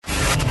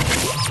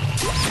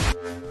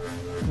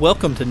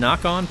Welcome to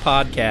Knock On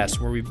Podcast,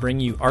 where we bring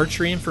you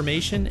archery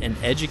information and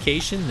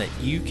education that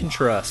you can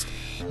trust.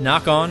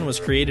 Knock On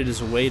was created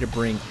as a way to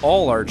bring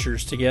all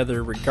archers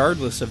together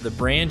regardless of the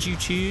brand you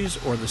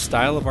choose or the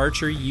style of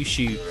archery you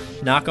shoot.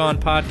 Knock On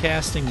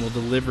Podcasting will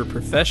deliver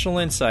professional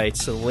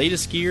insights to the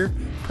latest gear,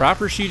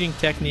 proper shooting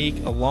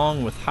technique,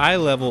 along with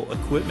high-level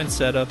equipment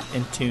setup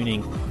and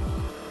tuning.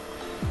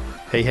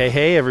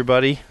 Hey,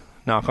 everybody.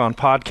 Knock On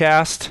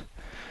Podcast.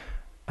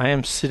 I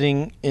am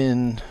sitting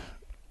in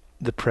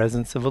the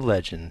presence of a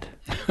legend.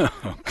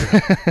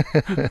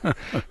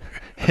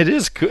 It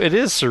is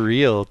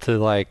surreal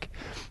to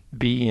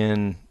be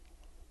in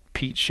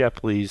Pete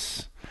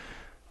Shepley's.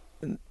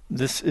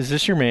 Is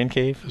this your man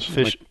cave?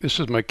 This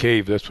is my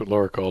cave. That's what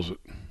Laura calls it.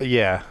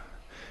 Yeah,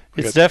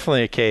 it's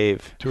definitely a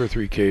cave. 2 or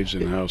 3 caves in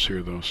the house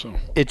here, though. So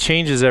it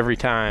changes every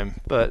time,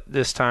 but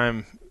this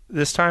time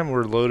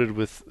we're loaded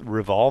with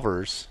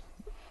revolvers.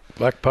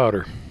 Black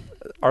powder.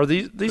 Are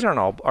these aren't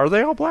all? Are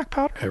they all black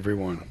powder? Every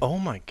one. Oh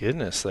my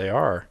goodness, they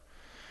are.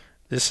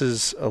 This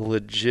is a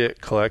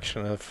legit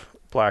collection of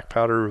black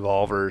powder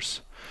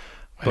revolvers.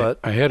 But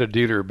I had a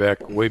dealer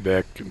way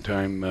back in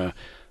time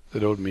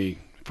that owed me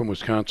from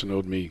Wisconsin,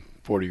 owed me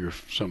 $40,000 or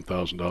some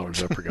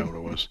 $1,000. I forgot what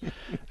it was.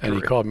 And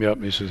he called me up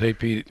and he says, "Hey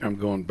Pete, I'm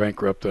going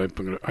bankrupt. I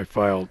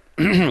filed.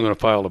 I'm going to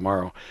file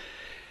tomorrow."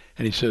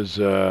 And he says,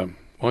 "Why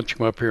don't you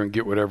come up here and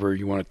get whatever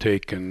you want to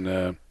take and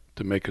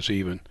to make us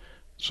even?"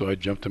 So I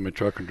jumped in my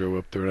truck and drove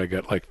up there, and I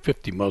got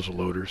 50 muzzle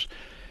loaders.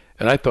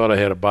 And I thought I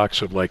had a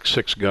box of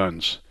 6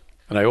 guns.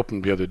 And I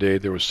opened the other day,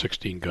 there was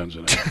 16 guns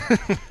in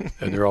it.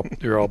 And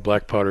they're all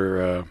black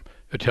powder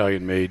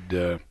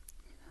Italian-made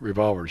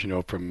revolvers,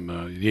 from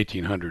the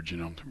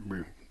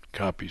 1800s,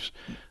 copies.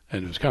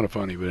 And it was kind of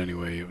funny, but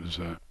anyway, it was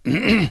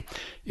you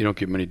don't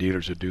get many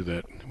dealers that do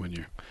that when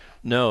you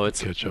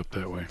catch up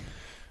that way.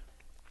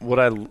 What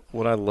I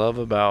love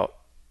about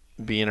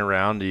being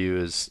around you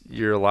is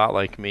you're a lot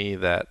like me,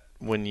 that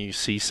when you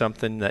see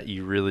something that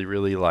you really,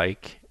 really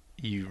like,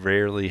 you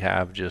rarely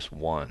have just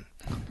one.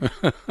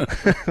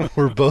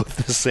 We're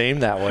both the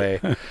same that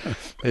way.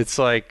 It's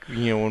like,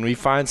 when we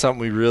find something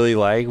we really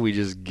like, we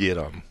just get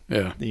them.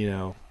 Yeah.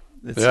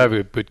 I have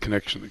a good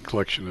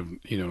collection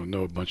of,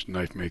 know a bunch of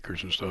knife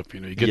makers and stuff.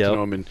 You get to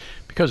know them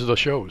because of the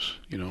shows,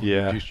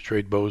 Yeah. I used to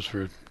trade bows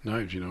for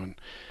knives, and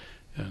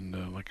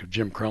if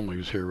Jim Crumley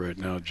was here right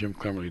now, Jim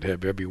Crumley would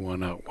have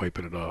everyone out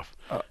wiping it off.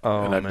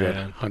 And I've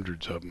got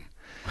hundreds of them.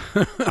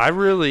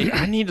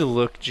 I need to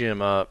look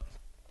Jim up.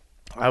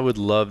 I would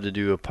love to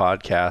do a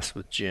podcast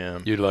with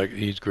Jim.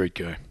 He's a great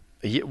guy.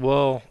 Yeah,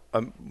 well,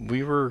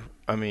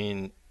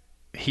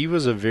 he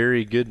was a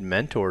very good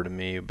mentor to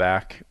me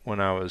back when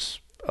I was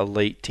a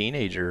late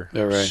teenager.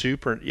 All right.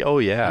 Super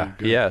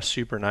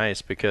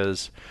nice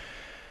because,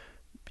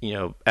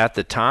 at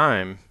the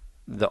time,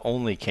 the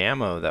only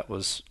camo that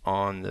was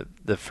on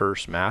the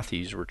first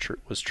Matthews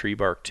was Tree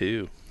Bark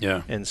 2.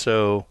 Yeah. And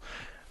so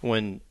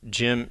when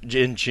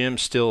Jim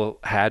still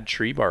had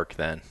Tree Bark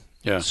then.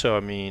 Yeah. So,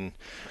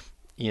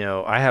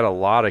 I had a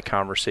lot of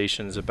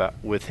conversations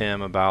with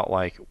him about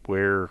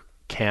where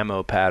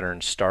camo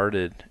patterns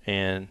started,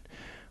 and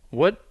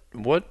what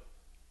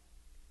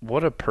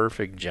a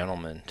perfect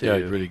gentleman too. Yeah,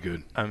 he's really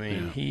good.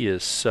 He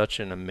is such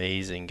an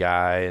amazing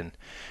guy,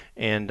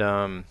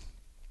 and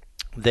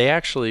they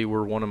actually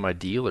were one of my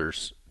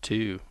dealers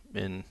too,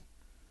 I'm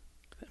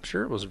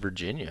sure it was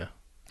Virginia.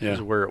 Yeah.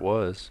 Is where it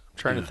was. I'm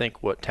trying to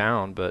think what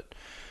town, but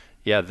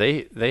yeah,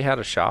 they had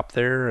a shop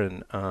there,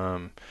 and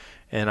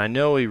I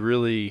know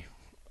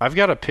I've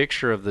got a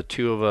picture of the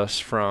two of us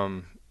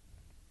from,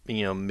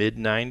 mid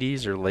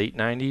 90s or late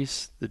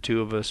 90s. The two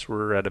of us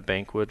were at a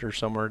banquet or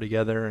somewhere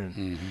together,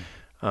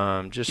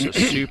 and just a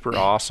super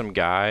awesome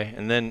guy.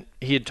 And then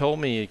he had told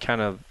me he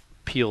kind of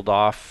peeled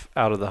off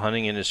out of the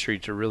hunting industry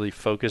to really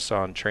focus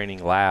on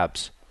training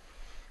labs.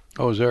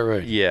 Oh, is that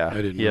right? Yeah.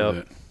 I didn't know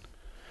that.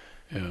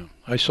 Yeah.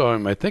 I saw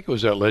him, I think it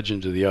was at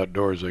Legends of the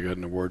Outdoors. I got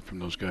an award from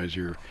those guys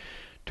here,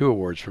 2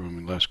 awards from him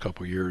in the last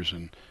couple of years,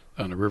 and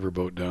on a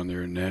riverboat down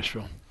there in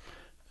Nashville.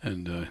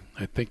 And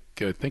I think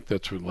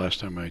that's the last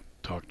time I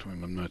talked to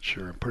him. I'm not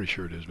sure. I'm pretty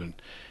sure it is. But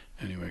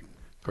anyway,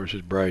 of course,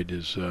 his bride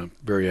is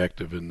very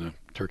active in the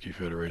Turkey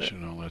Federation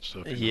and all that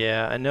stuff.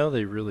 Yeah, I know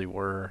they really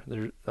were.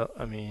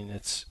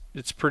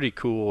 It's pretty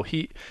cool.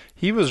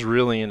 He was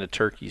really into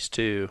turkeys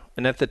too.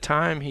 And at the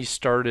time he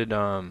started,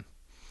 I'm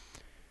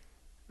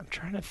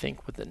trying to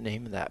think what the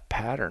name of that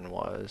pattern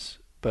was.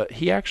 But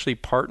he actually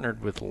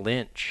partnered with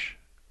Lynch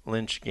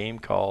Game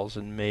Calls,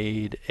 and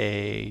made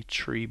a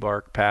Tree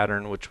Bark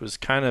pattern, which was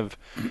kind of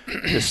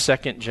the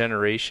second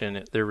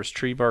generation. There was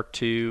Tree Bark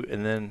 2,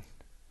 and then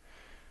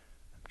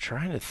I'm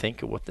trying to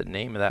think of what the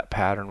name of that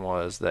pattern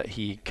was that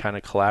he kind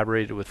of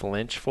collaborated with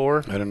Lynch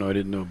for. I don't know. I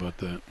didn't know about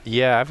that.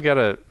 Yeah, I'm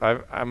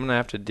going to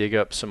have to dig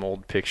up some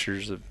old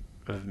pictures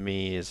of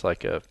me as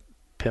a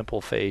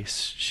pimple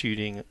face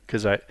shooting,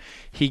 because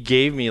he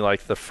gave me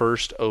the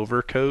first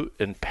overcoat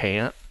and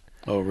pant.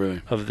 Oh,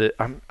 really?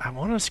 I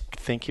want to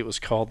think it was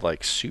called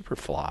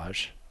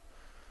Superflage.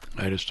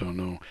 I just don't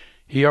know.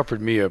 He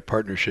offered me a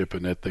partnership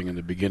in that thing in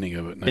the beginning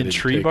of it. And I In didn't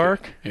tree take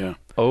bark? It. Yeah.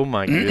 Oh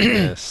my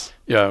goodness.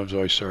 Yeah, I was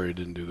always sorry I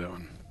didn't do that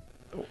one.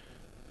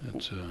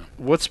 It's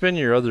What's been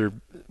your other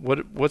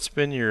what's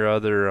been your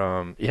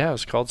other yeah,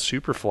 it's called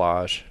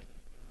Superflage.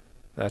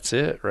 That's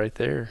it right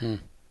there.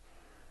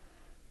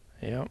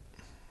 Yep.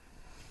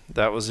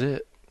 That was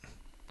it.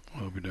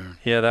 I'll be darned.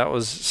 Yeah, that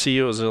was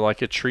it was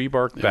like a tree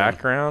bark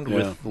background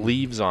with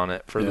leaves on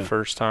it for the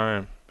first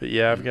time. But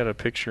yeah, I've got a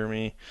picture of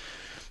me.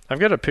 I've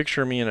got a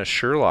picture of me in a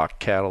Sherlock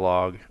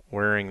catalog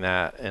wearing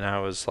that, and I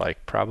was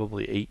like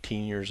probably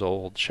 18 years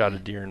old. Shot a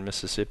deer in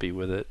Mississippi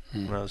with it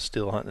when I was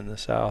still hunting in the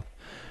South.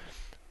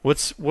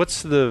 What's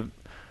the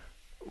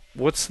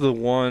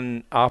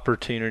one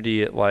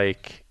opportunity at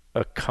like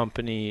a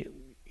company,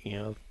 you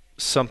know,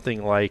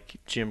 something like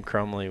Jim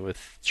Crumley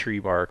with tree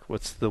bark?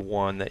 What's the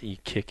one that you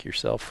kick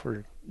yourself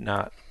for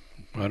not?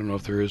 I don't know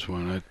if there is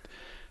one. I'd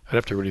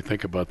have to really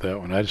think about that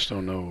one. I just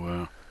don't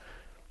know.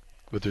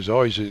 But there's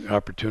always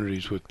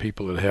opportunities with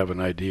people that have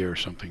an idea or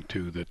something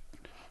too that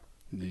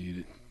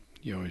you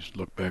always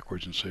look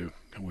backwards and say,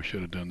 "Oh, we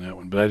should have done that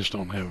one." But I just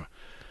don't have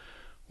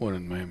one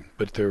in mind.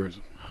 But there's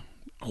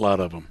a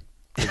lot of them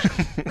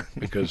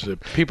because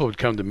people would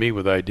come to me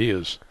with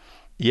ideas.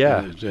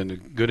 Yeah.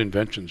 And good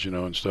inventions, you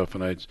know, and stuff.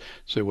 And I'd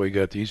say, "Well, you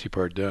got the easy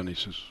part done." He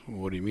says, "Well,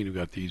 what do you mean you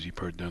got the easy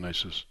part done?" I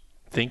says,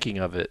 Thinking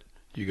of it.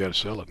 "You got to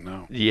sell it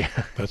now." Yeah.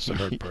 That's the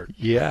hard part.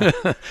 Yeah.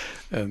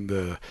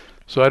 And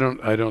so I don't,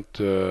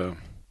 you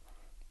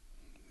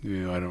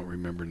know, I don't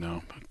remember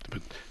now.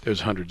 But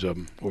there's hundreds of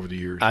them over the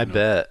years. I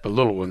bet. But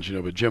little ones, you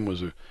know. But Jim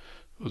was a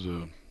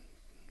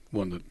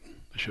one that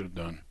I should have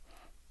done,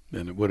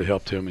 and it would have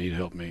helped him, and he'd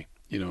helped me.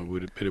 You know,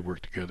 it had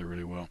worked together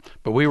really well.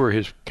 But we were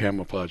his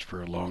camouflage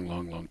for a long,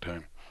 long, long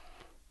time.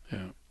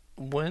 Yeah.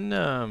 When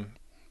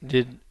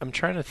I'm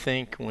trying to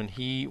think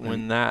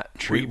when that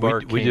tree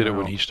bark we came did it out.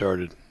 when he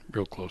started,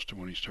 real close to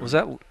when he started. Was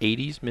that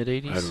 80s, mid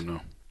 80s? I don't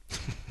know.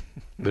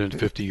 Been in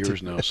 50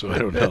 years now, so I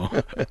don't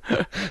know.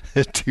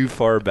 Too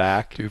far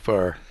back. Too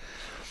far.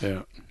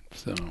 Yeah.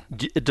 So.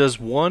 Does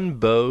one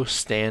bow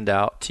stand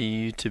out to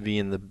you to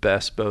being the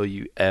best bow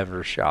you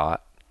ever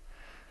shot?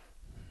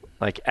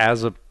 Like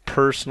as a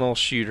personal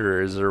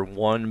shooter, is there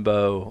one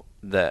bow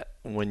that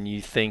when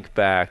you think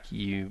back,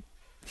 you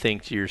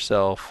think to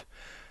yourself,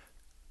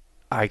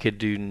 I could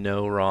do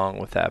no wrong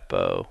with that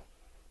bow,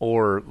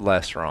 or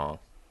less wrong?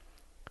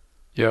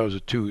 Yeah, it was a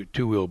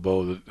two-wheel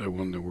bow that I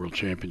won the world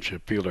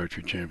championship, field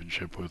archery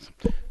championship with,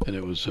 and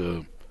it was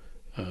you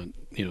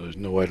know, there's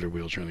no idler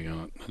wheels or anything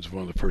on it. It's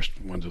one of the first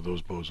ones of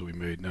those bows that we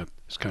made. Not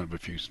it's kind of a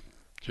few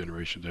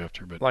generations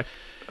after, but like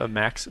a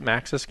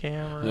Maxis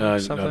cam or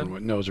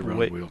something. No, it was a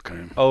round wheel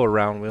cam. Oh, a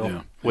round wheel.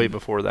 Yeah. Way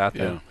before that.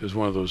 Then. Yeah, it was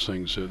one of those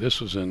things.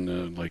 This was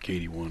in like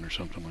 '81 or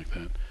something like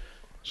that.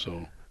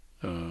 So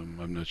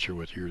I'm not sure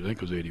what year. I think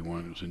it was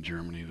 '81. It was in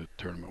Germany. The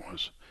tournament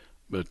was.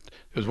 But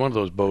it was one of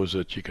those bows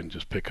that you can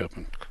just pick up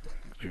and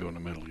they go in the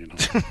middle, you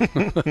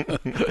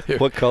know.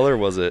 What color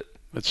was it?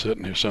 It's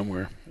sitting here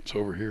somewhere. It's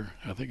over here.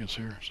 I think it's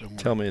here somewhere.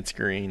 Tell me it's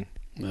green.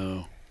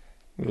 No.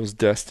 It was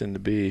destined to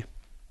be.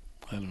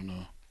 I don't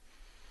know.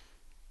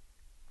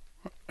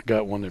 I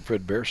got one that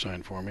Fred Bear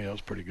signed for me. That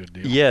was a pretty good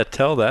deal. Yeah,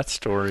 tell that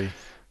story.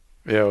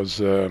 Yeah, it was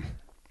a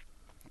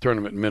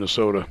tournament in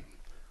Minnesota,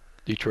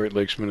 Detroit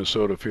Lakes,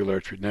 Minnesota,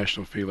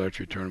 National Field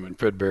Archery Tournament.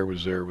 Fred Bear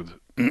was there with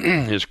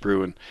his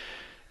crew, and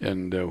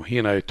he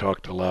and I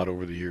talked a lot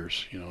over the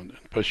years, you know,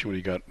 especially when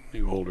he got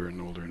older and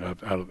older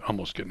and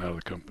almost getting out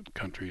of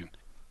the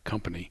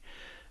company.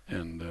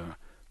 And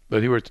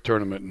but he was at the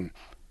tournament and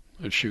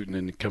I was shooting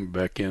and coming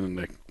back in, and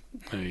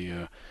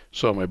I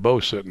saw my bow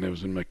sitting. It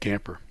was in my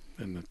camper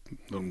in the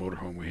little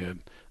motorhome we had,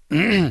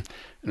 and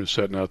it was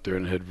sitting out there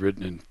and it had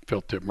written in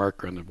felt tip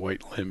marker on the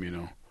white limb, you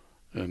know,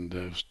 and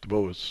the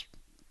bow was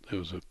it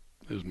was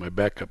my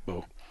backup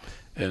bow,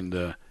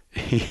 and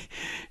he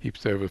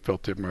started with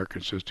felt tip marker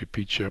and says to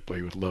Pete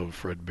Shepley with love,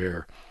 Fred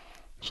Bear.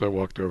 So I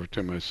walked over to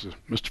him. I said,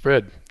 "Mr.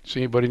 Fred,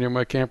 see anybody near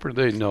my camper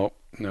today?" No,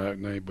 not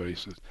anybody.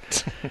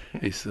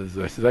 He says,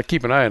 I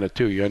keep an eye on it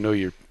too. I know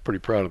you're pretty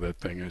proud of that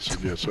thing. I said,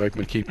 yeah. So I've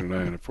been keeping an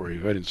eye on it for you.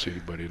 I didn't see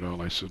anybody at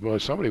all. I said, well,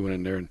 somebody went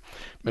in there and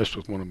messed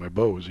with one of my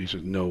bows. He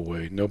said, no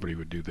way, nobody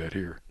would do that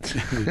here.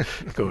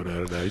 Going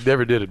out of that. He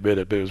never did admit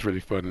it, but it was really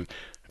fun. And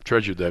I've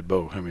treasured that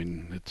bow. I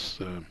mean, it's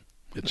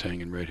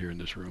hanging right here in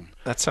this room.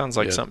 That sounds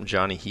like something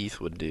Johnny Heath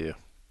would do.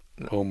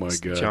 Oh my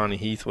God! Johnny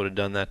Heath would have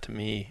done that to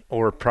me,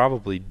 or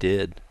probably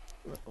did.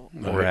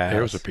 Or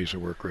there was a piece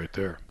of work right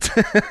there.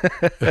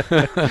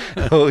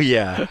 Oh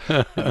yeah,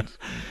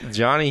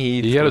 Johnny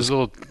Heath. He had his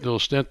little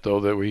stint though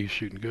that we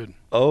shooting good.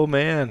 Oh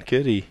man,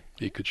 could he?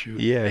 He could shoot.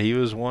 Yeah, he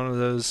was one of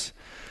those.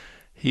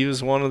 He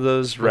was one of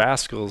those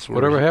rascals.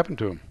 Whatever happened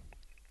to him?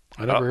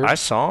 I never heard. I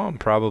saw him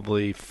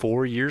probably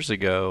 4 years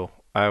ago.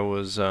 I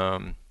was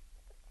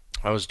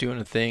doing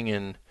a thing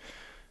in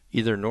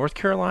either North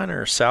Carolina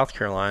or South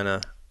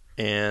Carolina,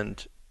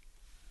 and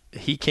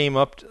he came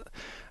up.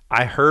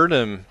 I heard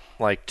him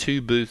like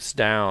 2 booths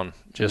down,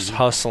 just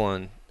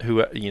hustling.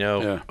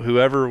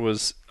 Whoever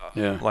was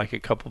like a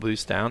couple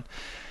booths down,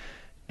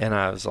 and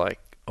I was like,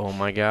 oh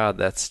my God,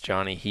 that's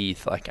Johnny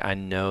Heath. Like, I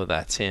know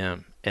that's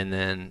him. And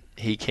then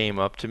he came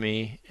up to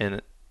me,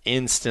 and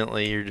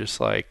instantly you're just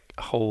like,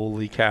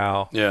 holy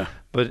cow. Yeah.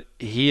 But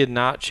he had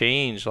not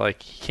changed.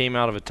 Like, he came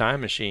out of a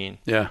time machine.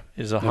 Yeah.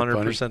 He's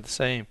 100% the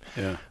same.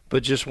 Yeah.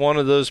 But just one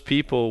of those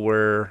people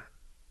where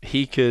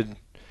he could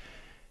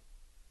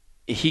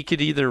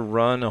either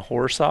run a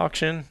horse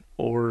auction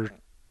or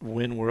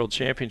win world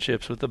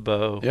championships with a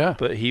bow. Yeah.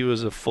 But he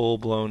was a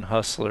full-blown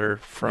hustler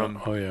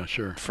from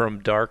sure. from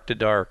dark to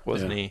dark,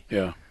 wasn't he?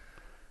 Yeah.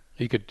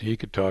 He could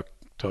talk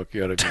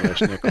you out of your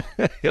last nickel.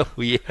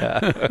 Oh,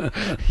 yeah.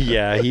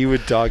 Yeah, he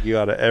would talk you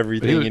out of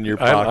everything in your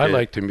pocket. I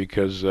liked him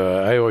because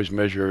I always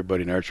measure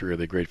everybody in archery. Are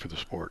they great for the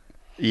sport?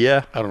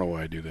 Yeah. I don't know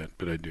why I do that,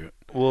 but I do it.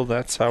 Well,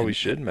 that's how we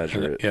should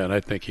measure it. Yeah, and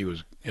I think he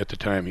was, at the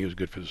time, he was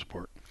good for the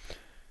sport.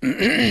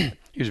 He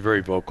was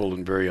very vocal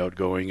and very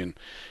outgoing and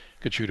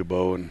could shoot a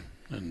bow.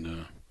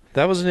 And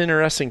that was an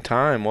interesting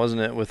time,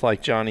 wasn't it, with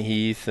like Johnny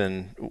Heath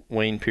and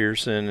Wayne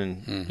Pearson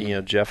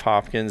and Jeff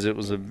Hopkins. It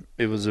was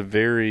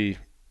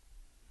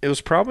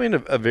probably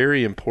a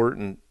very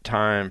important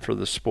time for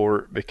the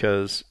sport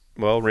because,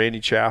 well, Randy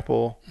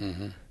Chappell,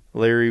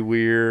 Larry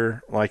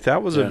Weir, like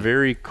that was a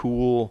very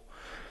cool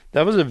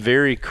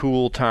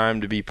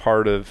time to be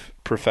part of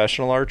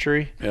professional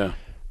archery. Yeah.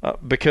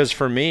 Because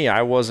for me,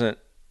 I wasn't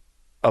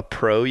a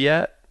pro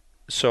yet,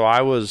 so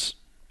I was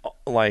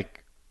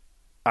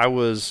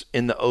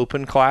in the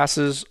open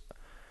classes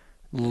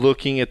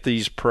looking at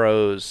these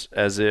pros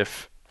as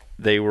if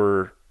they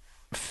were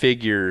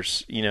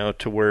figures,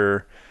 to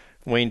where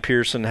Wayne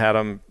Pearson had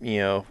them,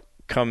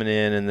 coming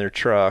in their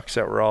trucks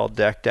that were all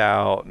decked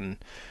out, and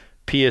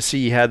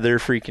PSE had their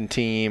freaking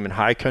team, and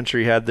High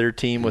Country had their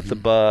team with the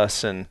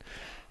bus, and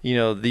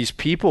these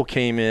people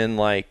came in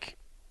like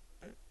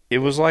it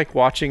was like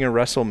watching a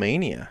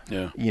WrestleMania.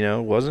 Yeah.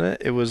 Wasn't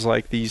it? It was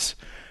like these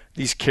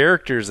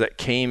characters that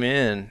came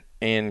in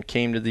and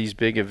came to these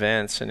big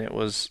events, and it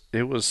was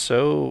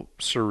so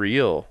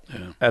surreal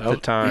at the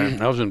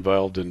time. I was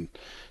involved in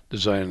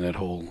designing that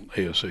whole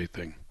ASA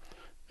thing.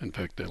 In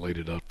fact, I laid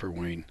it out for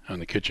Wayne on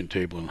the kitchen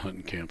table in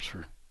hunting camps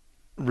for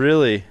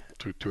really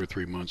 2 or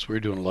 3 months. We were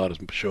doing a lot of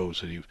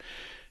shows we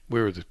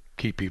were the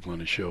key people in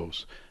the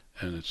shows,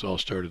 and it's all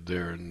started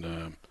there.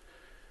 And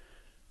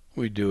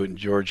we do it in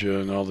Georgia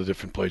and all the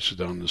different places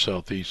down in the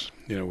southeast.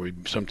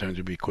 Sometimes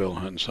we'd be quail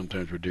hunting,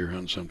 sometimes we're deer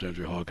hunting, sometimes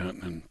we're hog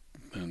hunting,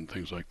 and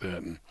things like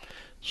that. And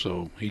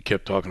so he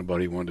kept talking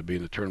about he wanted to be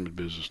in the tournament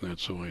business and that.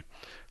 So I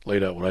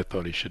laid out what I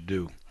thought he should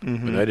do,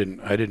 but I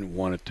didn't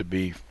want it to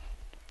be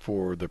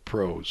for the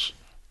pros.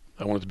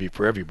 I wanted it to be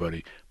for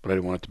everybody, but I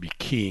didn't want it to be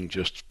keying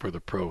just for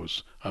the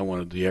pros. I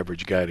wanted the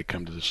average guy to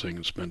come to this thing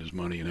and spend his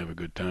money and have a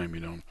good time,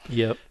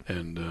 Yep.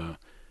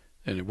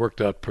 And it worked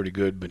out pretty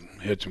good, but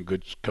had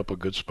couple of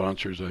good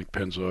sponsors like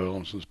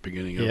Pennzoil since the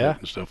beginning of it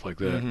and stuff like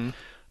that.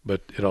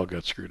 But it all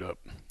got screwed up,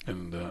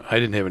 and I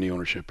didn't have any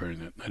ownership or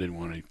anything. I didn't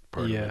want any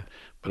part of it.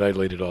 But I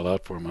laid it all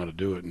out for him how to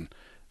do it,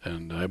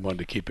 and I wanted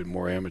to keep it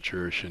more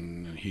amateurish,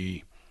 and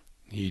he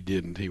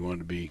didn't. He wanted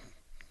to be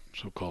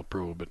so-called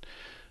pro,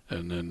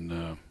 and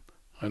then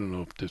I don't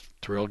know if did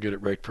Terrell get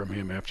it right from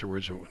him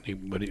afterwards, but I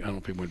don't know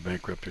if he went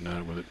bankrupt or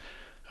not with it.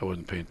 I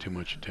wasn't paying too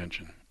much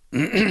attention.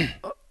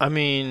 I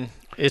mean,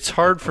 it's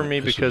hard for me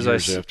because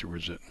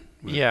afterwards it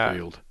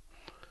failed.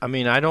 I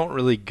mean, I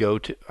don't go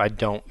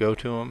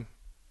to him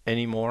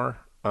anymore.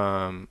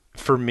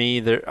 For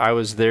me, I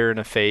was there in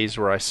a phase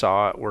where I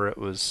saw it, where it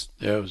was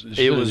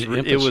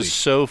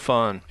so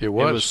fun. It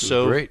was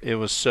so great. It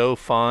was so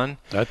fun.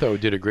 I thought we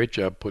did a great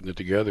job putting it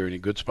together. Any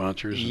good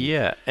sponsors?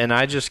 And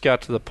I just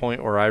got to the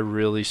point where I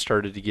really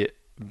started to get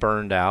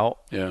burned out.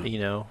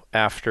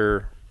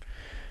 After,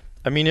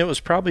 I mean, it was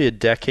probably a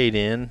decade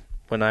in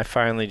when I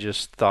finally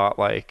just thought,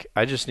 like,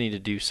 I just need to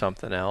do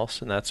something else,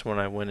 and that's when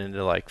I went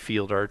into like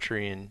field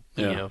archery and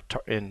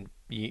and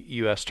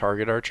U.S.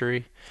 target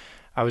archery.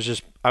 I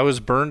was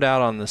burned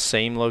out on the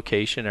same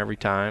location every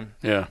time.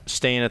 Yeah.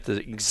 Staying at the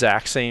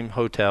exact same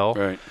hotel.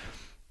 Right.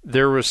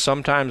 There was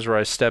some times where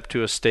I stepped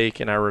to a stake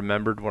and I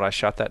remembered what I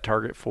shot that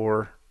target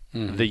for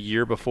the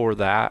year before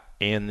that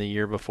and the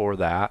year before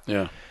that.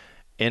 Yeah.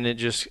 And I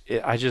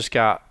just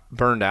got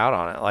burned out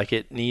on it. Like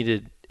it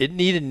needed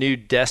new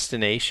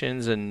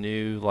destinations and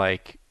new,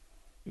 like,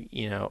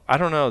 I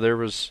don't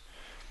know.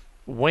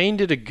 Wayne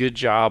did a good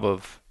job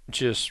of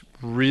just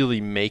really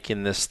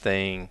making this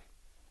thing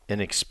an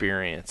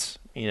experience.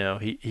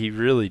 He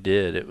really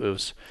did. It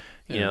was,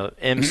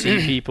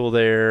 MC people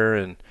there,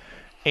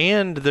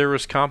 and there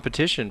was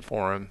competition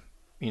for him,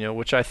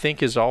 which I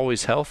think is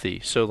always healthy.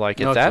 So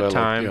like at that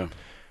time,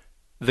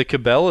 the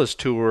Cabela's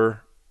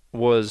tour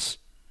was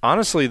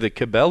honestly, the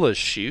Cabela's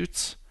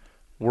shoots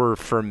were,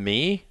 for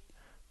me,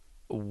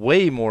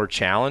 way more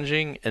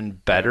challenging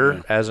and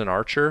better as an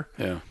archer.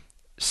 Yeah.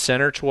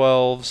 Center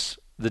 12s,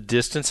 the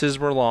distances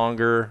were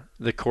longer,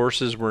 the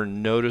courses were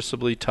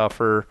noticeably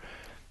tougher.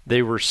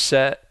 They were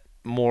set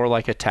more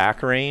like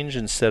attack range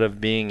instead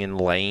of being in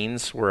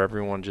lanes where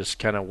everyone just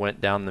kind of went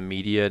down the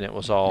media and it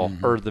was all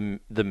or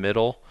the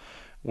middle.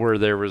 where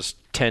there was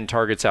 10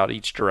 targets out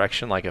each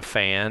direction like a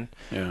fan,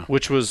 Yeah.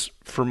 which was,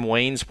 from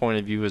Wayne's point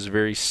of view,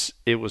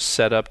 it was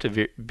set up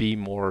to be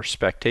more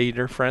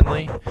spectator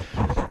friendly.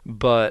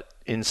 But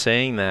in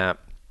saying that,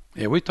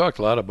 Yeah, we talked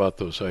a lot about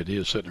those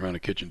ideas sitting around a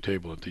kitchen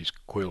table at these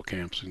quail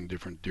camps and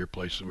different deer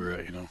places we were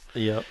at,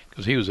 yep,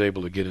 because he was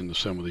able to get into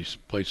some of these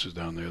places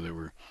down there that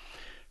were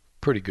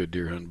pretty good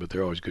deer hunting, but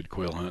they're always good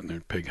quail hunting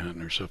and pig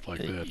hunting or stuff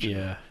like that.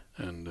 yeah,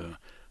 And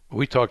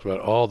we talked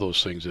about all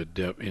those things in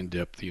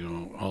depth,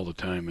 all the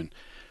time,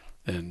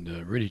 and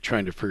really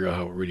trying to figure out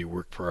how it really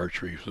worked for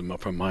archery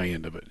from my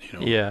end of it,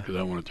 yeah. because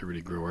I wanted to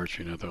really grow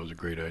archery, and I thought it was a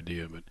great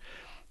idea, but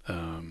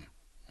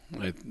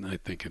I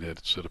think it had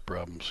a set of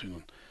problems,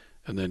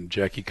 And then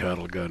Jackie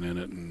Cottle got in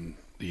it, and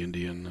the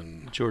Indian,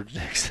 and George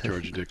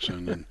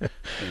Dixon.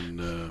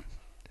 and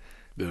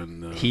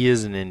then He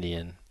is an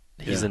Indian.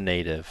 He's yeah. a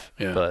native,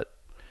 Yeah. but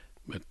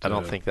I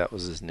don't think that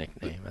was his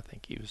nickname. I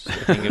think it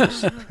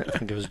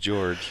was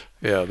George.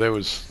 Yeah, there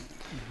was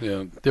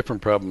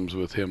different problems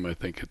with him, I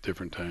think, at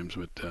different times.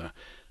 But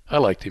I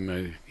liked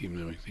him, even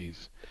though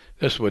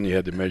that's when you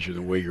had to measure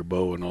and weigh your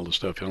bow and all the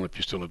stuff. I don't know if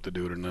you still have to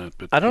do it or not.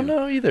 But I don't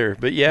know either.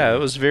 But yeah, it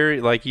was very,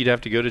 like, you'd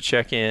have to go to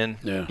check in,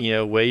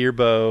 weigh your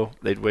bow.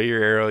 They'd weigh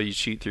your arrow. You'd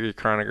shoot through the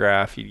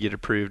chronograph. You'd get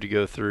approved to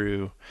go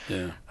through.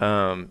 Yeah.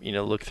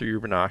 Look through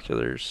your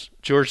binoculars.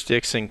 George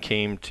Dixon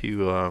came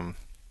to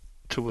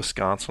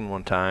Wisconsin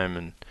one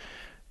time,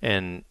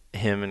 and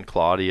him and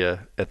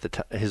Claudia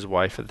his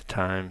wife at the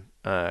time,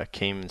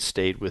 came and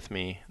stayed with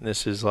me.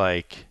 This is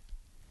like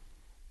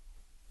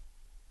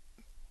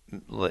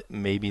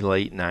maybe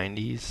late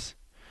 90s,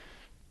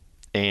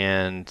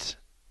 and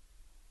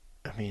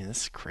I mean,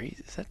 this is crazy.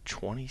 Is that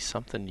 20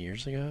 something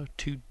years ago?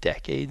 2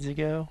 decades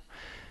ago?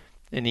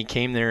 And he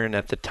came there, and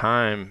at the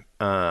time,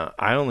 I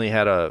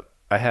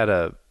had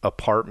a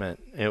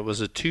apartment. It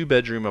was a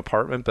 2-bedroom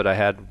apartment, but I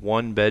had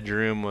 1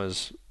 bedroom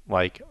was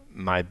like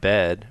my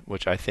bed,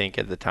 which I think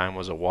at the time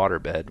was a water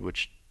bed,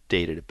 which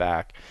dated it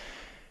back.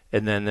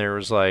 And then there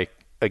was like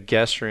a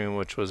guest room,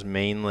 which was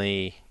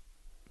mainly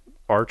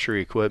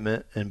archery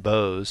equipment and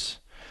bows.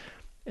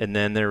 And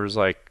then there was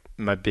like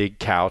my big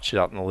couch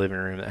out in the living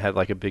room that had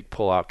like a big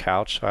pull-out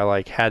couch. So I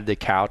like had the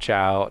couch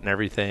out and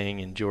everything,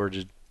 and George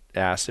had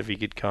asked if he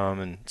could come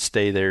and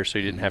stay there so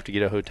he didn't have to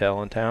get a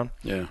hotel in town.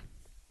 Yeah.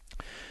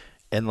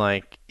 And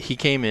like he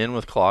came in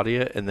with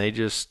Claudia, and they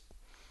just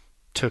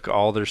took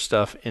all their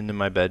stuff into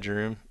my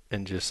bedroom,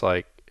 and just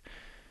like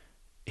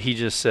he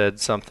just said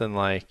something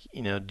like, do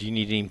you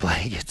need any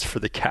blankets for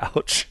the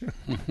couch?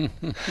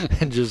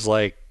 And just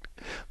like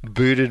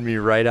booted me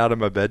right out of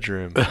my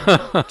bedroom.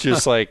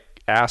 Just like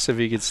asked if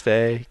he could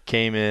stay,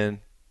 came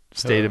in,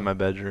 stayed in my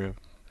bedroom.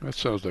 That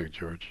sounds like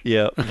George.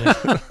 Yep.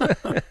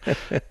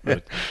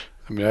 But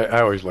I mean,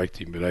 I always liked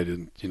him, but I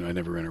didn't, I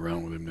never ran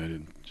around with him. I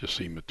didn't just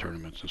see him at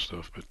tournaments and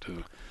stuff.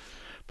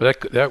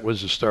 But that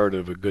was the start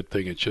of a good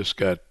thing. It just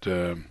got,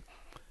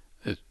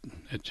 it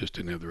just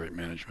didn't have the right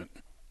management.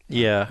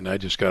 Yeah. And I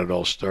just got it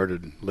all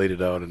started and laid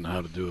it out and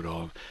how to do it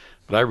all.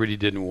 But I really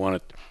didn't want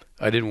it.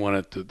 I didn't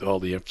want it all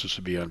the emphasis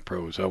to be on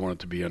pros. I wanted it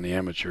to be on the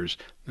amateurs,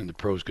 and the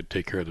pros could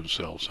take care of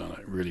themselves on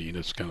it. Really,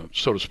 it's kind of,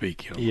 so to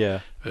speak.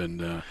 Yeah.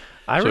 And so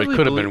really it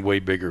could have been way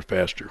bigger,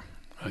 faster,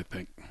 I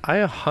think.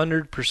 I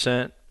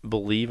 100%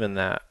 believe in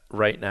that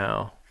right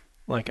now.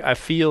 Like I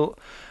feel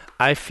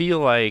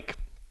like,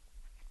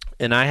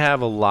 and I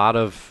have a lot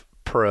of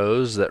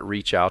pros that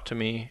reach out to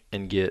me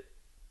and get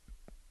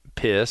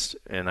pissed,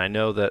 and I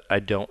know that I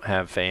don't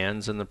have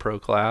fans in the pro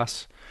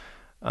class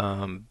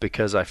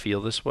because I feel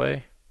this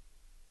way.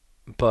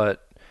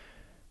 But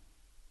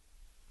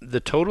the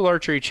Total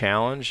Archery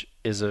Challenge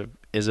is a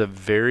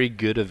very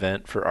good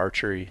event for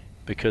archery,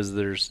 because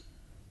there's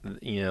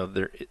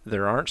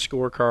there aren't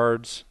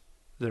scorecards,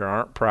 there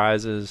aren't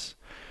prizes.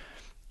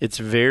 It's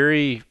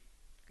very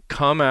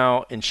come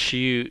out and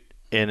shoot,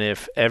 and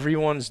if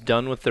everyone's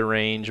done with the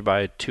range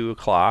by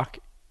 2:00,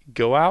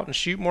 go out and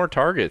shoot more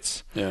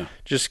targets. Yeah.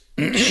 Just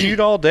shoot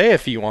all day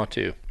if you want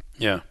to.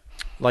 Yeah.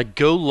 Like,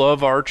 go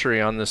love archery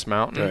on this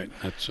mountain. Right.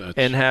 That's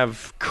and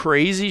have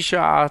crazy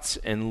shots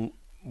and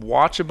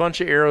watch a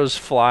bunch of arrows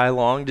fly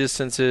long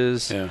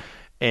distances. Yeah.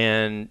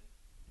 And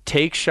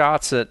take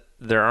shots that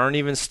there aren't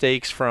even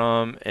stakes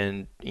from,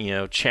 and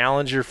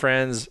challenge your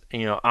friends.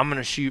 I'm going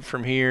to shoot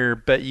from here,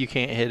 bet you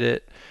can't hit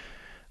it.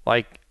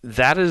 Like,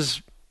 that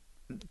is,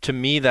 to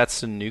me, that's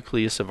the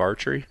nucleus of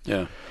archery.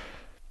 Yeah.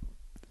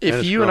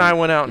 If you and I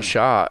went out and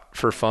shot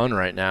for fun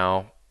right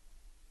now,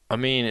 I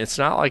mean, it's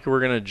not like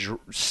we're going to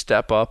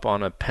step up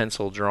on a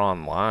pencil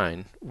drawn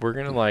line. We're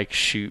going to like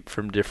shoot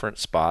from different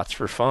spots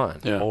for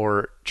fun,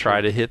 or try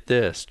to hit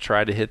this,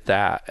 try to hit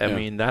that. I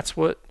mean, that's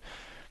what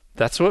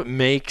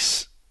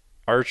makes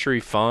archery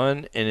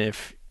fun. And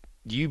if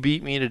you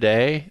beat me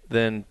today,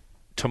 then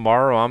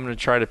tomorrow I'm going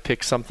to try to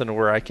pick something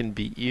where I can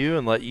beat you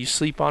and let you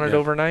sleep on it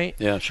overnight.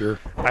 Yeah, sure.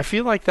 I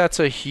feel like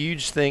that's a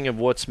huge thing of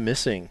what's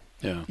missing.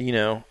 Yeah.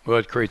 Well,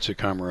 it creates a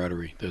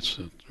camaraderie. It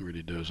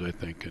really does, I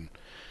think. And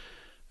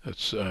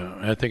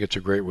I think it's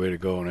a great way to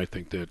go, and I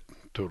think that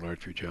Total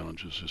Archery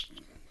Challenge is just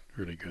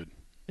really good.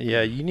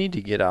 Yeah, you need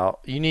to get out.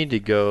 You need to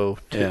go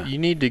to Yeah. you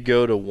need to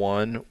go to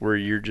one where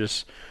you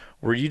just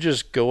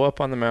go up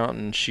on the mountain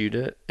and shoot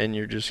it, and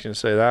you're just going to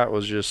say that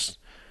was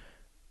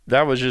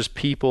just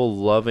people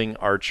loving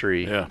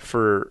archery Yeah.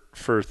 for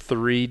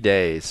 3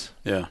 days,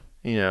 Yeah.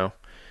 you know.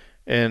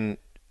 And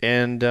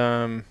and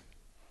um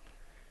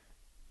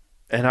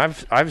and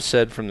I've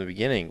said from the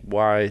beginning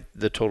why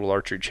the Total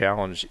Archery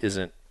Challenge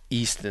isn't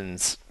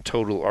Easton's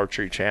Total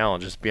Archery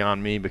Challenge. It's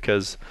beyond me,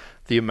 because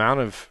the amount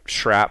of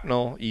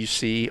shrapnel you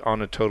see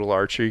on a total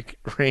archery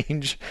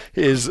range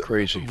is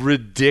Crazy.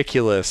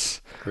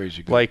 ridiculous.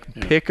 Crazy good. Like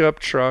Yeah. pickup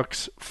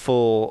trucks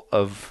full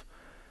of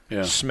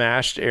Yeah.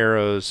 smashed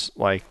arrows,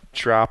 like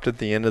dropped at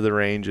the end of the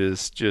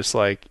ranges, just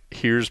like,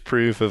 here's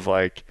proof of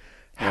like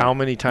how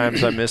many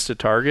times I missed a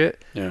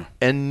target, Yeah.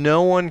 and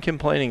no one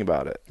complaining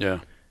about it. Yeah.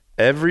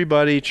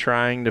 Everybody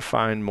trying to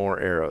find more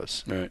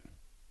arrows. Right.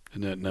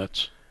 Isn't that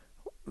nuts?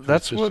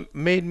 That's just- what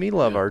made me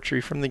love yeah. archery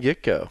from the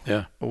get-go.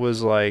 Yeah.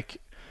 Was like,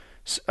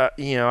 I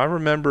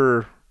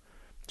remember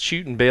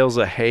shooting bales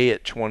of hay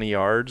at 20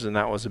 yards, and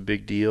that was a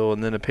big deal.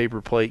 And then a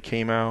paper plate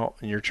came out,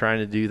 and you're trying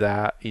to do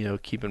that.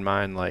 Keep in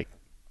mind, like,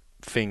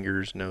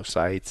 fingers, no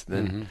sights.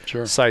 Then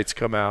Sure. sights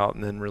come out,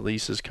 and then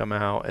releases come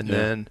out, and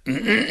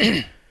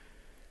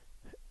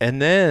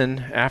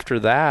then after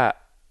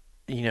that,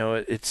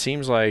 it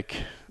seems like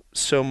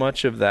so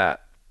much of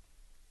that,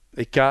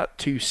 it got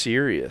too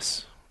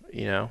serious.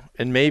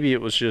 And maybe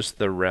it was just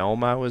the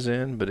realm I was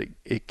in, but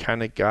it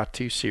kind of got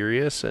too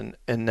serious. And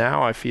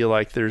now I feel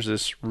like there's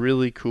this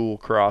really cool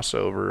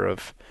crossover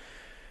of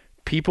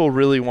people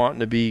really wanting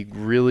to be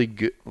really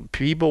good,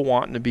 people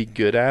wanting to be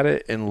good at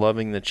it and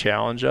loving the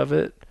challenge of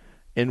it,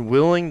 and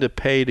willing to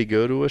pay to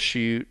go to a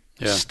shoot,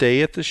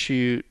 stay at the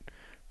shoot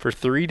for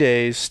 3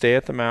 days, stay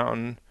at the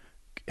mountain,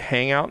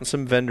 hang out in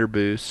some vendor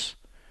booths,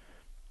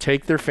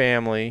 take their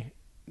family,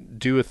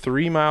 do a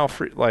 3-mile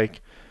free, like,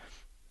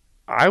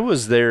 I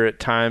was there at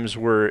times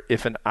where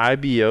if an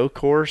IBO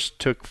course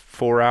took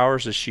 4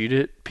 hours to shoot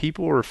it,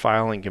 people were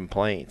filing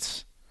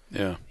complaints.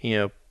 Yeah.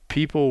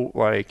 People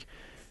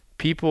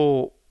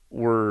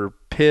were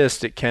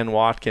pissed at Ken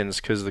Watkins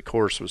because the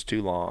course was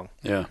too long.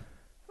 Yeah.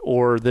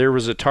 Or there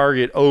was a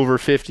target over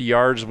 50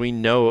 yards. We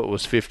know it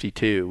was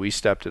 52. We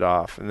stepped it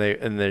off, and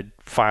they'd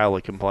file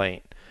a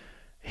complaint.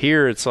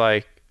 Here it's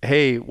like,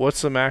 hey,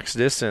 what's the max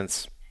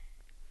distance?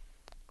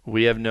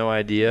 We have no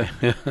idea.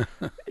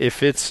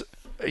 If it's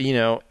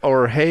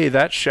or hey,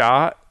 that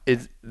shot,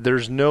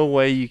 there's no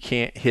way you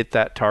can't hit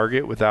that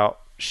target without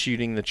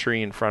shooting the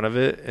tree in front of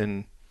it,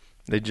 and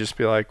they'd just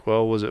be like,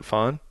 well, was it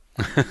fun?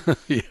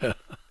 Yeah.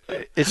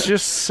 It's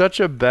just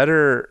such a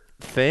better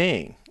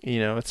thing.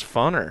 It's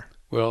funner.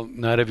 Well,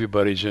 not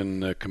everybody's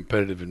in a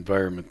competitive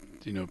environment,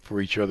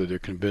 for each other. They're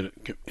in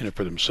it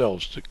for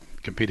themselves, to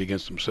compete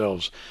against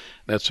themselves.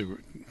 That's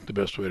the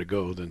best way to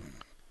go. Then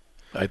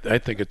I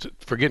think it's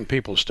for getting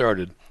people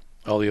started.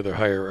 All the other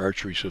higher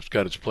archery stuff's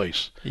got its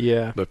place.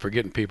 Yeah. But for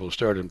getting people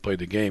started and play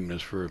the game,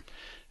 as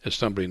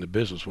somebody in the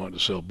business wanting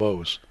to sell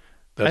bows,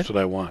 that's what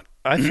I want.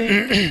 I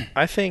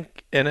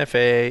think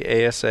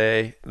NFA,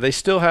 ASA, they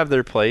still have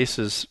their place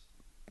as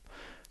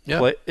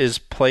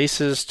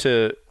places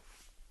to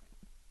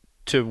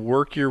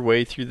work your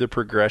way through the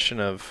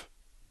progression of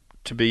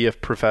to be a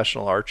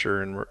professional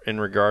archer in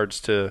regards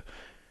to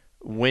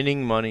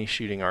winning money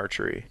shooting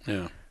archery.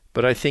 Yeah.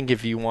 But I think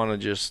if you want to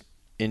just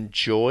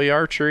enjoy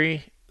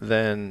archery,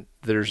 then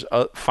there's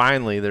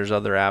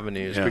other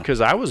avenues,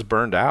 because I was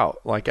burned out.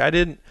 Like I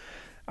did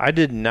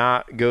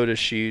not go to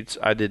shoots.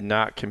 I did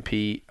not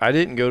compete. I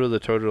didn't go to the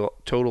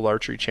total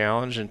archery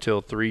challenge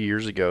until 3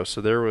 years ago. So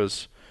there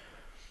was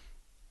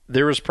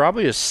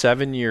probably a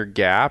 7-year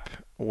gap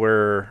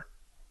where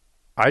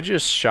I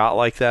just shot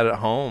like that at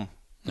home.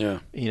 Yeah.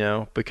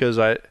 Because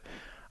I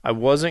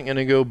wasn't going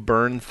to go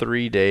burn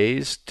 3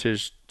 days to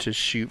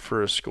shoot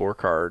for a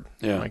scorecard.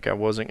 Yeah. Like I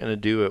wasn't going to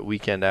do it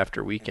weekend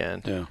after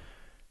weekend. Yeah.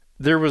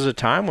 There was a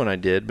time when I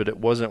did, but it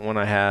wasn't when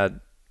I had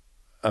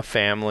a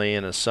family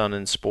and a son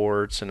in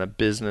sports and a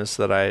business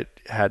that I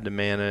had to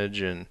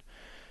manage and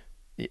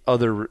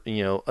other,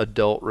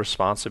 adult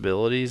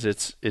responsibilities.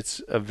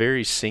 It's a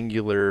very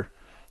singular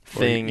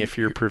thing. Well,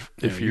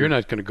 if you're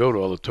not going to go to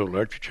all the total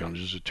archery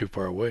challenges, they're too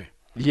far away.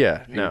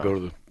 Yeah, You can go to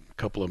the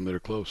couple of them that are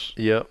close.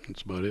 Yep.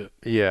 That's about it.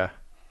 Yeah.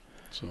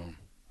 So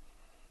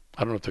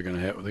I don't know if they're going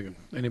to have.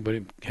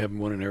 Anybody having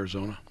one in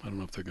Arizona? I don't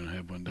know if they're going to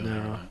have one down there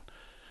or not.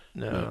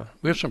 No. But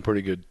we have some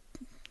pretty good,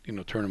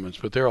 tournaments,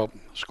 but they're all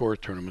score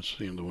tournaments.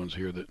 The ones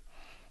here that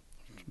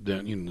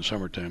down in the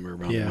summertime are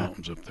around the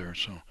mountains up there.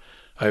 So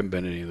I haven't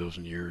been to any of those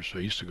in years. I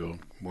used to go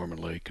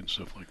Mormon Lake and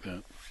stuff like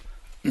that.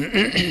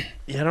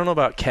 Yeah, I don't know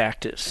about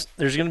Cactus.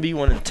 There's going to be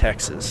one in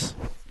Texas.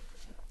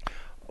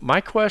 My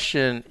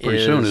question is...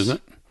 Pretty soon, isn't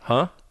it?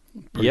 Huh?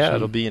 Pretty soon.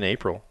 It'll be in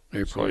April.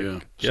 April, yeah.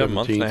 Yeah, a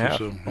month and a 17th or half.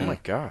 so, Oh, my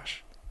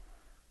gosh.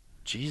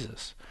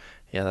 Jesus.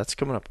 Yeah, that's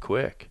coming up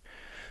quick.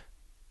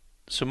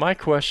 So my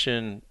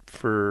question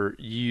for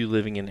you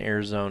living in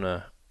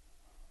Arizona,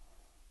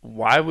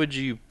 why would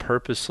you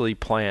purposely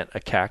plant a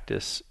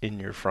cactus in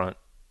your front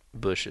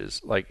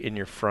bushes, like in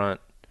your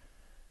front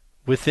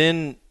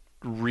within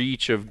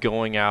reach of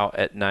going out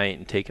at night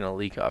and taking a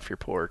leak off your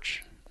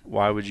porch,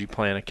 why would you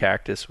plant a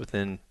cactus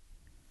within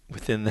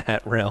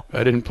that realm?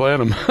 I didn't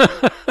plant them.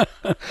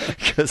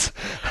 Because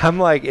I'm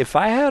like, if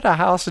I had a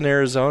house in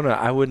Arizona,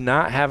 I would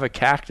not have a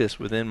cactus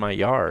within my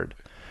yard.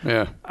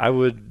 Yeah. I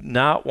would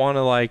not want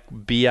to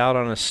like be out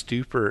on a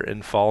stupor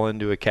and fall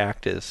into a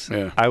cactus.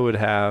 Yeah. I would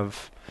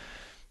have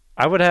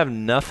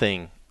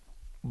nothing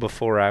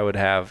before I would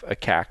have a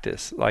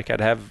cactus. Like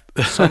I'd have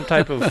some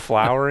type of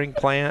flowering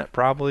plant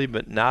probably,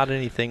 but not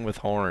anything with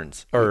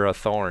horns or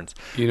thorns.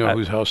 You know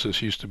whose house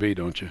this used to be,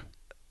 don't you?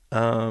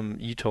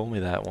 You told me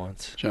that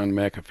once. John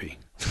McAfee.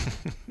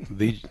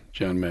 The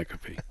John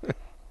McAfee.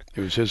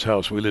 It was his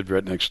house. We lived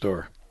right next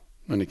door.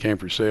 And it came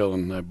for sale,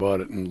 and I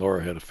bought it, and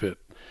Laura had a fit.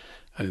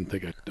 I don't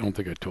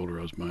think I told her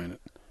I was buying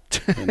it.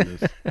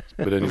 And,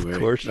 but anyway, Of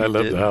course you I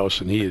loved didn't. the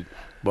house, and he had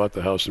bought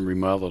the house and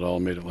remodeled it all,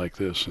 and made it like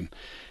this. And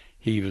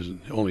he was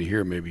only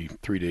here maybe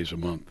 3 days a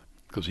month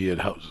because he had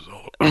houses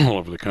all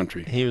over the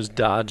country. He was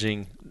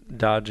dodging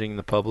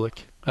the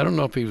public I don't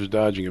know if he was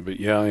dodging it, but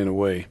yeah, in a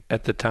way.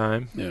 at the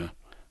time. Yeah,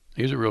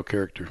 he's a real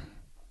character.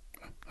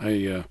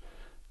 I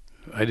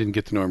didn't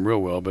get to know him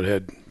real well, but he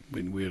had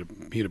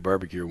a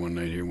barbecue one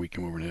night here, and we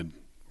came over and had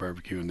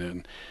barbecue and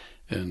that,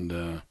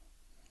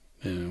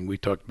 and we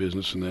talked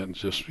business and that, and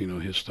just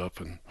his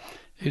stuff, and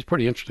he's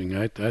pretty interesting.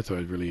 I thought he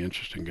was a really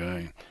interesting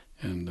guy,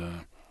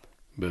 and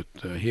but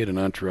he had an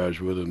entourage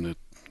with him that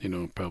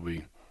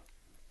probably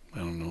I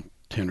don't know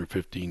 10 or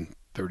 15,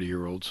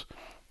 30-year-olds,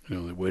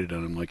 that waited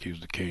on him like he was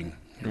the king.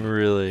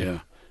 Really? Yeah.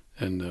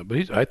 And but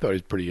I thought he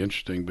was pretty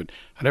interesting, but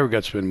I never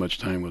got to spend much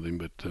time with him.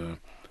 But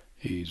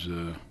he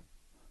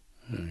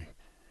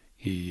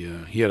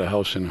had a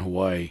house in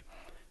Hawaii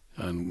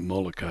on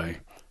Molokai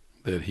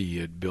that he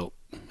had built,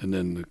 and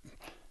then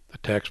the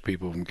tax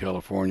people from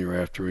California were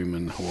after him,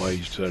 and Hawaii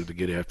decided to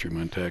get after him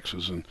on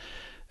taxes,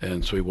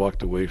 and so he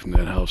walked away from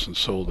that house and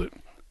sold it.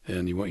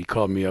 And he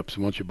called me up and said,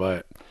 "Why don't you buy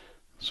it?"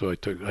 So I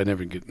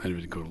never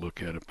did go to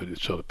look at it, but I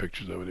saw the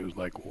pictures of it. It was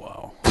like,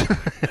 wow,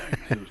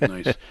 it was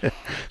nice.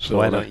 So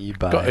why don't you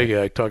buy it?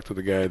 Yeah, I talked to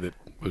the guy that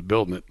was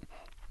building it,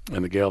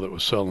 and the gal that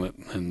was selling it,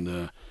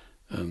 and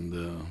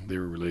they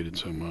were related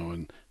somehow,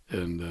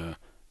 and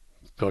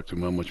talked to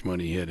him how much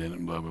money he had in it,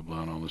 and blah blah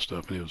blah, and all this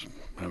stuff. And it was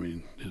a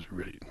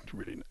really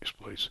nice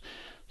place.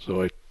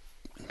 So I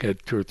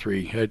had two or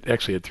three. I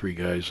actually had three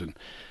guys, and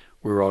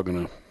we were all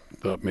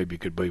thought maybe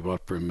it could be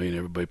bought for $1 million.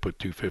 Everybody put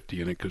 $250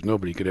 in it because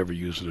nobody could ever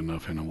use it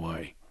enough in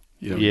Hawaii.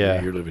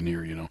 Yeah. You're living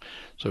here,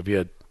 So if you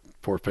had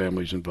 4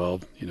 families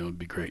involved, it'd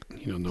be great.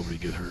 Nobody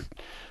get hurt.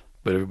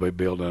 But everybody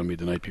bailed on me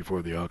the night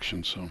before the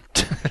auction. So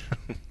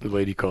the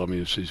lady called me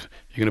and says,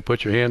 "You're gonna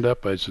put your hand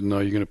up?" I said, "No,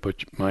 you're gonna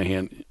put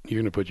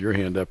your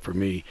hand up for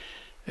me.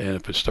 And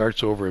if it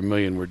starts over $1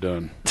 million, we're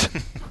done."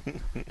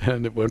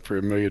 And it went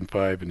for $1.5 million,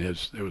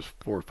 and there was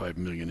 4 or 5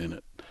 million in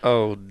it.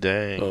 Oh,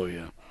 dang. Oh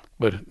yeah.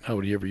 But how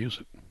would you ever use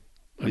it?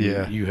 I mean,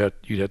 Yeah.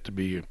 you'd have to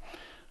be a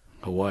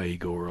Hawaii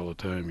goer all the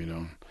time,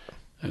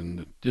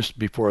 And just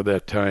before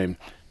that time,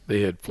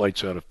 they had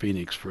flights out of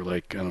Phoenix for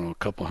like, I don't know, a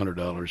couple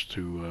 $100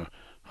 to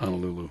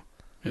Honolulu.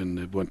 And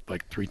it went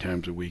like 3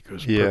 times a week. It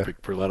was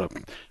perfect for a lot of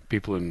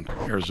people in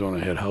Arizona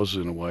had houses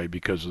in Hawaii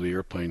because of the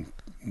airplane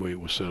way it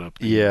was set up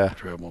to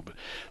travel. But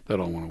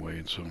that all went away.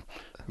 And so,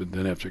 but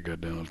then after it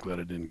got down, I was glad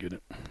I didn't get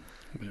it.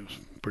 It was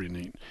pretty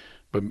neat.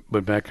 But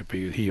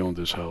McAfee, he owned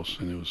this house,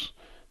 and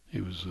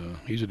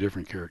he's a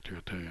different character,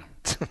 I tell you.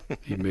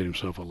 He made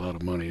himself a lot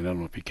of money, and I don't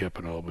know if he kept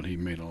it all, but he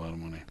made a lot of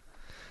money.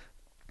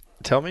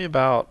 Tell me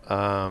about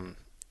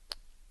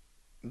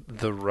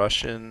the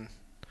Russian.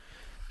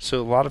 So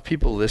a lot of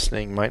people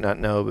listening might not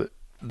know, but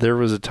there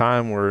was a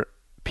time where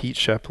Pete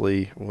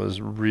Shepley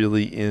was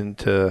really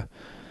into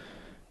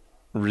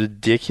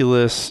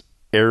ridiculous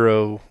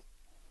aerobatic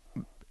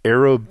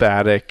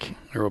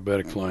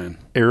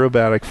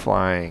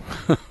flying.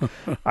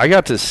 I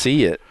got to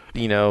see it,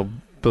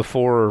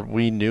 before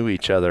we knew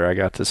each other. I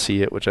got to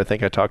see it, which I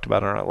think I talked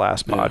about on our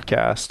last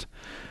podcast.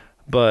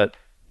 But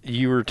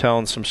you were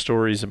telling some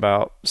stories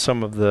about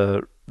some of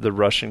the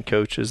Russian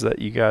coaches that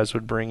you guys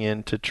would bring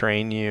in to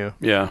train you.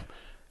 Yeah. A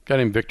guy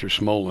named Victor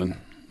Smolin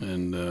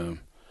and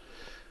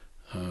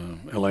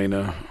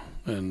Elena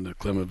and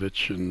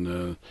Klimovich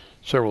and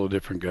several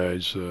different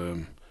guys.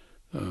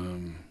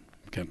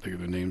 Can't think of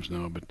their names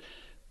now, but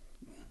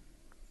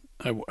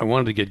I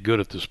wanted to get good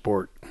at the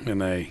sport,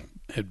 and I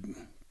had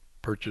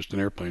purchased an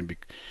airplane,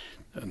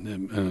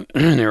 an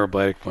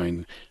aerobatic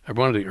plane. I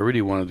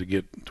really wanted to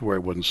get to where I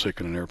wasn't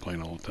sick in an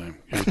airplane all the time.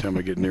 Every time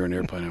I get near an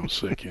airplane, I was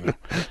sick.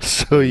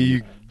 So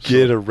you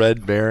get a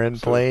Red Baron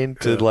plane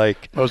to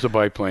like. I was a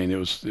biplane. It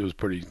was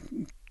pretty,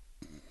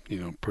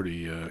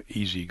 pretty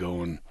easy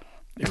going.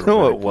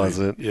 No, it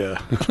wasn't. Yeah.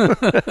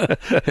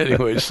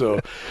 Anyway, so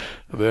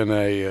then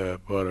I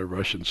bought a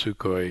Russian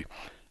Sukhoi,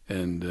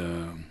 and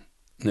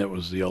that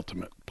was the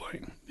ultimate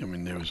plane. I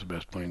mean, that was the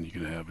best plane you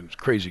could have. It was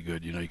crazy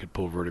good. You could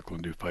pull vertical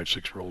and do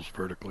 5-6 rolls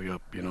vertically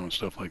up, and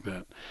stuff like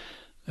that.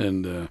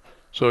 And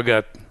so I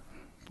got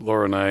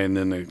Laura and I, and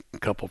then a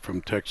couple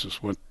from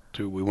Texas went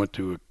we went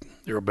to a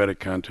aerobatic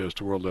contest,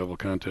 a world level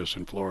contest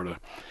in Florida,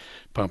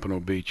 Pompano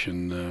Beach,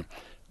 and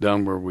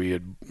down where we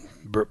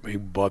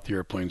bought the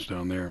airplanes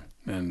down there,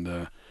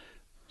 and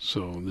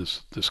so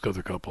this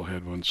other couple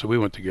had one. So we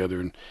went together,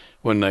 and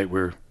one night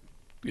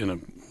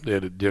they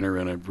had a dinner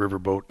in a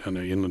riverboat on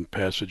the inland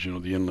passage,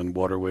 the inland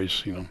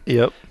waterways,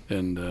 Yep.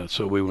 And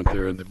so we went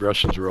there, and the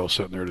Russians were all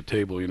sitting there at a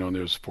table, and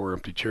there's 4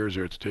 empty chairs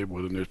there at the table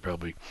with them. There's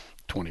probably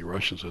 20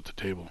 Russians at the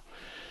table.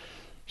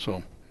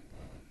 So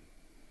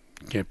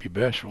can't be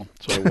bashful.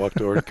 So I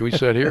walked over. Can we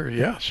sit here?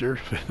 Yeah, sure.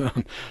 So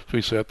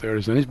we sat there.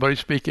 Does anybody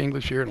speak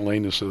English here? And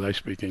Elena said, I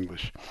speak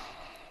English.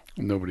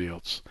 Nobody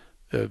else.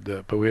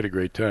 But we had a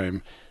great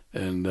time.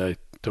 And I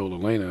told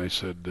Elena, I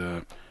said,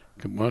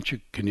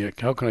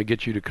 how can I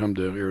get you to come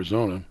to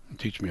Arizona and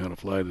teach me how to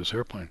fly this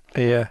airplane?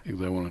 Yeah.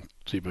 Because I want to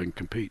see if I can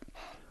compete.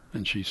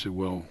 And she said,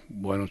 well,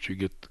 why don't you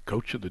get the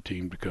coach of the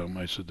team to come?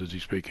 I said, does he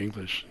speak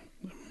English?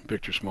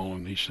 Victor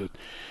Smolin.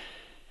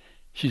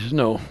 She says,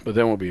 no, but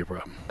that won't be a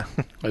problem.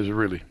 I said,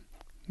 really?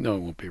 No, it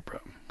won't be a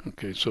problem.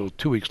 Okay, so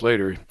 2 weeks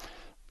later,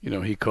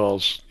 he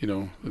calls,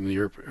 in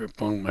the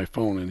my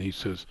phone, and he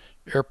says,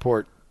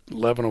 airport,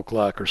 11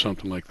 o'clock or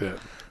something like that.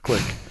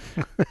 Click.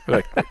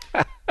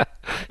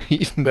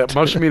 That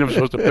must mean I'm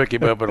supposed to pick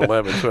him up at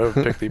 11, so I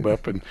picked him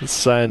up. And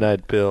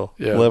cyanide pill,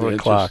 yeah, 11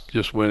 o'clock.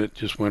 Just went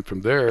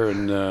from there,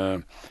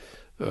 and,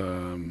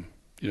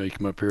 he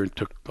came up here and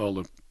took all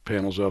the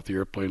panels off the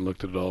airplane,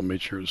 looked at it all,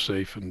 made sure it was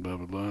safe, and blah,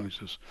 blah, blah. And he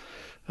says,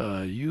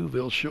 you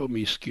will show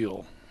me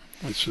skill.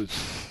 I said,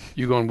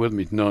 you going with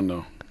me?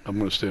 No. I'm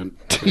going to stand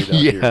right out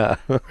here.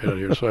 Right out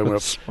here. So I went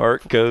up.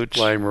 Smart coach.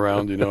 Flying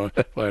around, and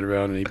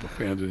he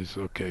fans, and he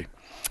said, okay.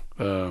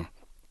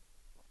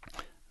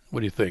 What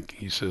do you think?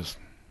 He says,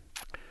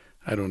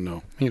 I don't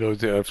know.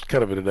 It's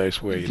kind of in a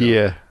nice way.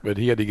 Yeah. But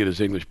he had to get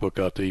his English book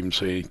out to even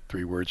say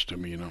 3 words to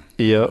me,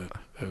 Yep.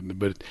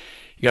 But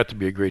he got to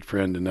be a great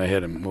friend, and I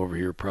had him over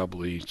here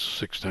probably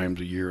 6 times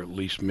a year at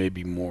least,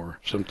 maybe more,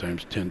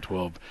 sometimes 10,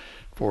 12,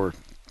 for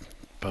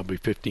probably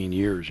 15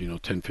 years,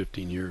 10,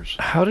 15 years.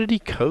 How did he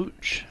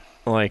coach?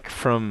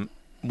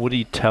 Would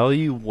he tell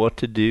you what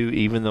to do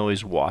even though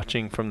he's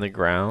watching from the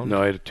ground?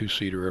 No, I had a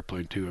 2-seater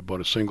airplane too. I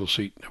bought a single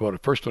seat. The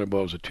first one I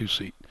bought was a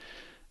 2-seat,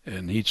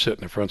 and he'd sit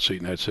in the front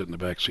seat and I'd sit in the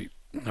back seat.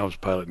 I was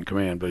pilot in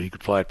command, but he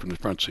could fly it from the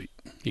front seat.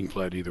 He can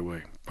fly it either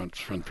way, front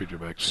seat or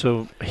back seat.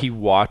 So he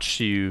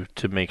watched you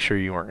to make sure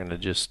you weren't going to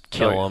just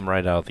kill him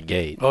right out of the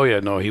gate. Oh yeah,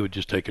 no, he would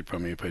just take it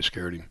from me if I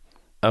scared him.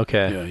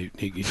 Okay. Yeah,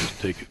 he just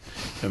take it.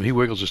 I mean, he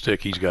wiggles the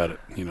stick, he's got it.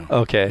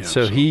 Okay, Yeah,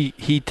 so he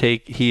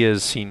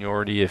has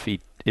seniority if he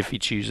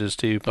chooses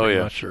to. Oh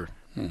yeah, much. sure.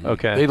 Mm-hmm.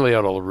 Okay. They lay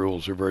out all the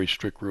rules. They're very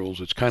strict rules.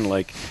 It's kind of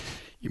like,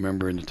 you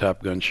remember in the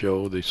Top Gun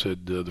show, they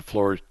said the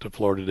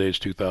Florida Days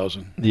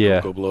 2000.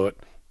 Yeah. Go blow it.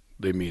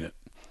 They mean it.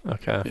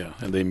 Okay. Yeah,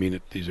 and they mean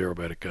it. These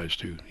aerobatic guys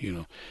too.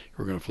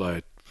 We're going to fly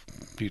at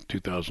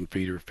 2,000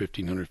 feet or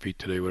 1,500 feet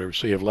today, whatever.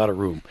 So you have a lot of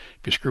room.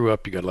 If you screw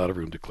up, you got a lot of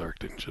room to clear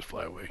it. Just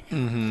fly away.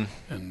 Mm-hmm.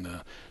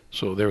 And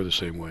so they were the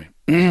same way.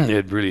 They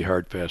had really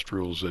hard, fast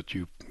rules that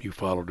you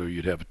followed or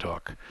you'd have a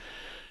talk.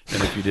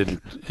 And if you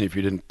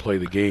didn't play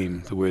the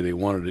game the way they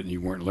wanted it and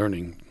you weren't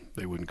learning,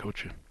 they wouldn't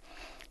coach you.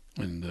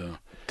 And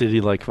did he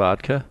like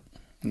vodka?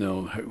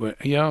 No,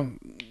 yeah,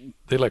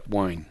 they like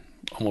wine.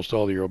 Almost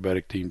all the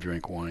aerobatic team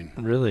drank wine.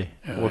 Really?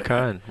 What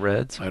kind?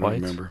 Reds? I don't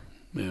whites? remember.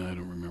 Yeah, I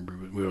don't remember.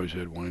 But we always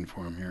had wine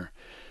for them here.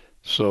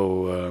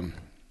 So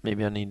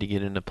maybe I need to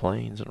get into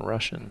planes and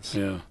Russians.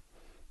 Yeah,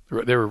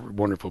 they were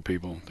wonderful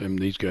people. And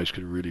these guys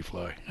could really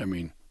fly. I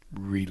mean,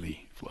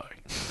 really fly.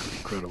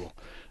 Incredible.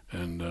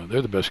 And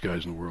they're the best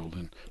guys in the world.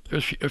 And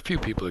there's a few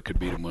people that could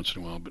beat them once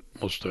in a while, but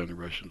most of the time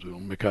the Russians will.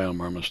 Mikhail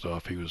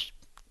Marmostov, he was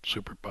a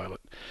super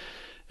pilot.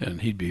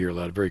 And he'd be here a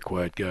lot, a very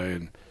quiet guy.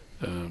 And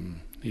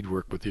he'd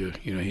work with you.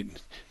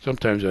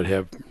 Sometimes I'd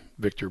have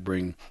Victor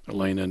bring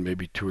Elena and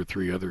maybe 2 or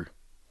 3 other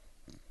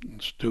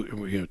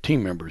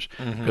team members,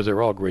 because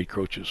they're all great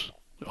coaches,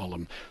 all of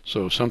them.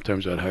 So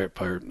sometimes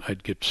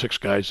I'd get 6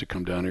 guys to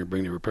come down here,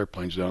 bring the repair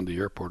planes down to the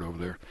airport over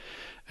there,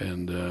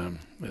 and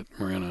at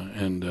Marana,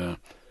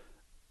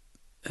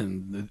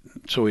 and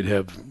so we'd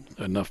have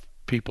enough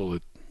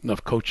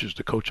coaches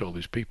to coach all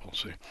these people.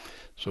 See,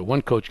 so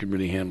one coach can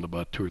really handle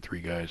about 2 or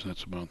 3 guys, and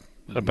that's about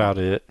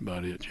it.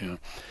 About it, yeah.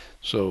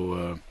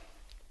 So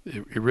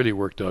it really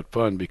worked out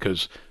fun,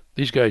 because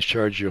these guys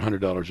charge you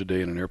 $100 a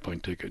day in an airplane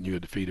ticket, and you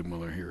had to feed them while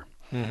they're here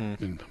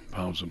and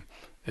house them,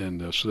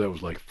 and so that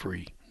was like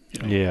free.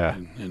 Yeah.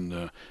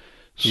 And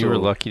so you were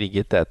lucky to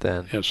get that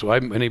then. Yeah. So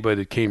anybody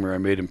that came here, I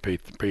made him pay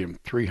him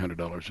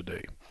 $300 a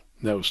day.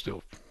 And that was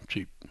still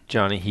cheap.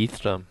 Johnny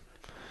Heathdom.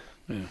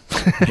 Yeah.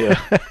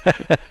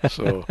 Yeah.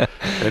 So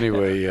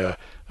anyway,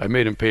 I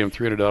made him pay him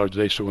 $300 a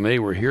day. So when they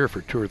were here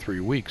for 2 or 3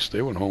 weeks,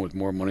 they went home with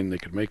more money than they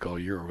could make all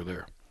year over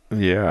there.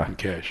 Yeah. In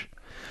cash.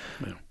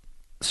 Yeah.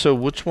 So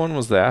which one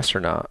was the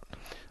astronaut?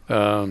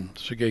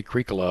 Sergei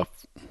Krikalev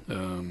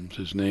is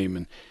his name,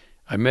 and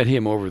I met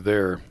him over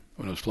there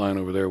when I was flying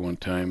over there one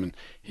time, and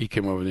he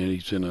came over there, and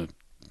he's in a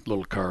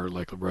little car,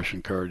 like a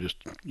Russian car,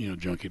 just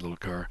junky little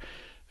car,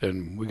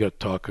 and we got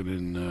talking,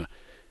 and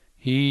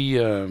he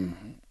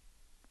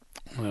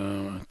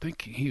I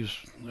think he was.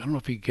 I don't know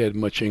if he had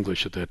much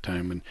English at that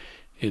time,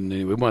 and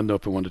we wanted to know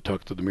if we wanted to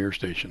talk to the mirror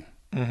station.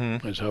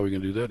 Mm-hmm. I said, "How are we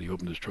going to do that?" He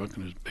opened his trunk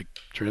and there's a big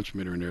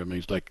transmitter in there. I mean,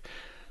 it's like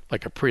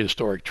a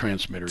prehistoric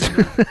transmitter,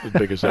 as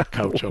big as that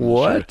couch.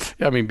 What?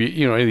 Yeah, I mean,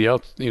 anything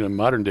else,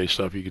 modern day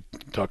stuff, you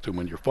could talk to him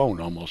on your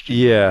phone almost.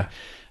 Yeah.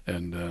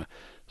 And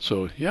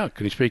so, yeah,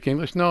 can he speak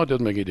English? No, it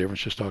doesn't make any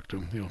difference. Just talk to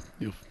him.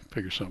 You'll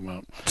figure something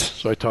out.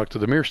 So I talked to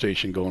the mirror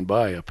station going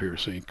by up here,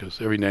 see, because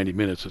every 90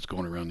 minutes it's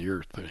going around the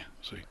Earth,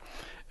 see.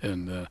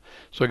 And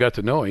so I got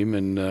to know him,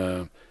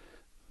 and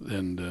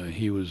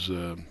he was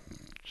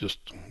just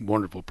a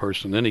wonderful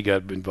person. Then he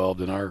got involved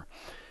in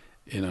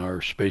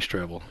our space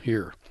travel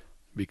here,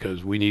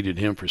 because we needed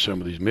him for some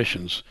of these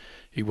missions.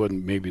 He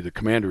wasn't maybe the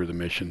commander of the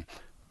mission,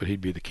 but he'd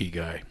be the key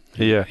guy.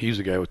 Yeah. He's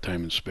the guy with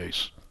time and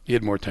space. He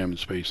had more time and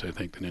space, I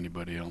think, than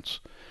anybody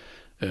else.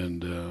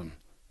 And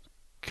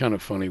kind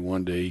of funny,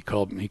 one day he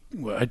called me.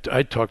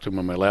 I talked to him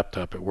on my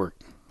laptop at work.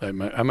 I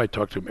might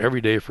talk to him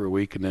every day for a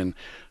week, and then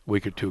a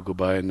week or two go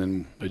by, and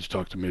then I just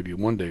talk to him maybe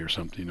one day or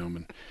something,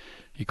 And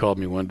he called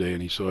me one day,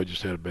 and he said, I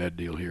just had a bad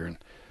deal here.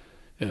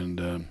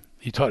 And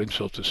he taught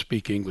himself to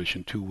speak English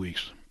in 2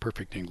 weeks,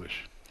 perfect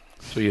English.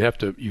 So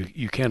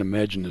you can't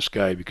imagine this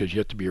guy, because you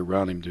have to be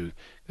around him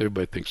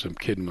everybody thinks I'm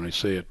kidding when I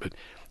say it, but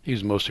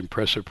he's the most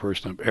impressive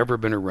person I've ever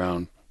been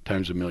around,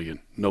 times a million.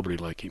 Nobody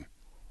like him.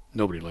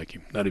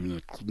 Not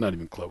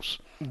even close.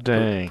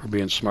 Dang. For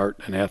being smart,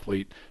 an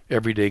athlete,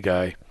 everyday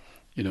guy.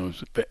 He could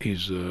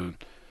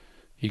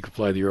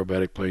fly the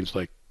aerobatic planes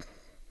like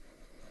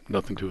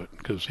nothing to it,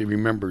 because he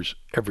remembers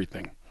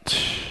everything.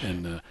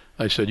 And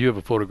I said, you have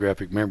a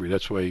photographic memory.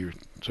 That's why you're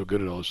so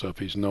good at all this stuff.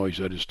 He said, I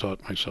just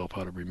taught myself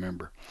how to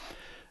remember.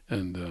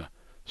 And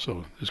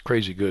so it's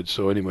crazy good.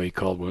 So anyway, he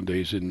called one day.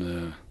 He's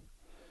in,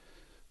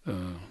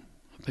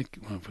 I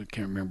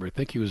can't remember. I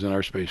think he was in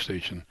our space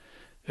station.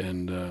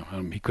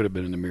 And he could have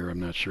been in the Mir. I'm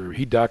not sure.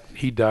 He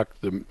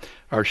docked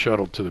our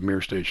shuttle to the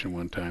Mir station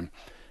one time,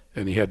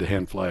 and he had to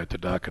hand fly it to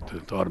dock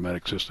it. The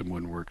automatic system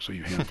wouldn't work, so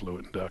you hand flew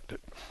it and docked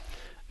it.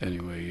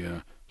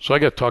 Anyway, so I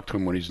got to talk to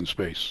him when he's in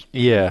space.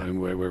 Yeah. And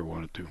wherever I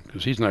wanted to,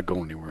 because he's not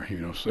going anywhere,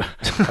 So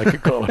I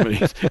could call him, and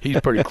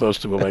he's pretty close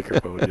to a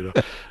microphone,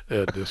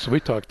 And, so we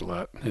talked a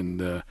lot.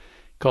 And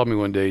called me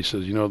one day. He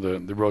says,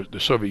 the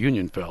Soviet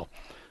Union fell,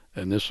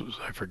 and this was,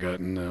 I've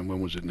forgotten, when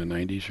was it, in the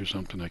 90s or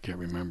something? I can't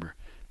remember.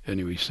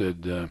 Anyway, he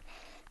said,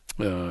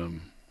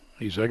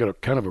 I got a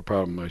kind of a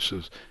problem. I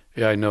says,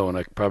 yeah, I know, and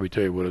I can probably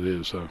tell you what it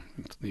is.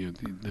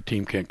 The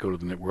team can't go to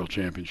the World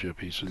Championship.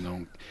 He said,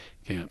 no,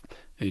 can't.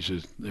 And he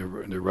says, the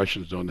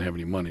Russians don't have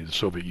any money. The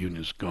Soviet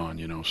Union's gone,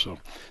 so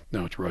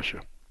now it's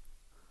Russia.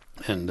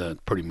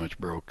 And pretty much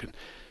broke.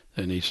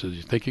 And he says,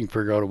 you think you can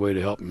figure out a way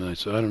to help him? And I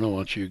said, I don't know. Why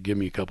don't you give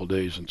me a couple of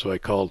days? And so I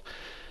called,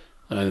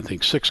 I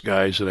think, 6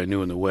 guys that I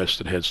knew in the West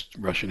that had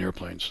Russian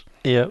airplanes.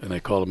 Yeah. And I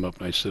called them up,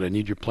 and I said, I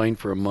need your plane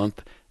for a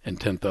month and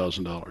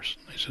 $10,000.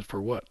 They said,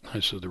 for what? I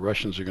said, the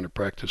Russians are going to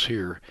practice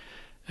here,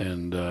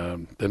 and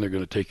then they're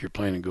going to take your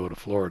plane and go to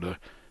Florida,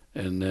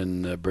 and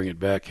then bring it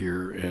back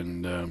here,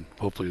 and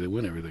hopefully they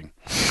win everything.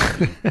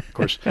 Of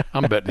course,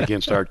 I'm betting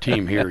against our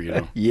team here,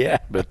 Yeah.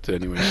 But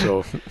anyway,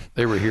 so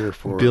they were here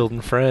for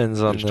building friends.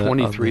 There's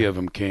 23 of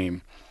them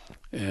came,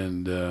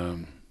 and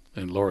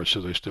Laura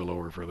says I still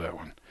owe her for that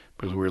one,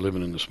 because we were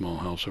living in the small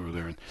house over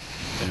there,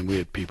 and we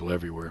had people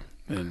everywhere.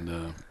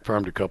 And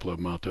farmed a couple of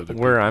them out there.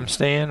 Where I'm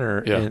staying,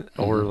 or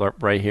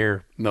right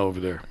here? No, over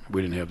there.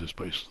 We didn't have this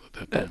place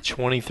at that time.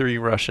 23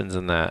 Russians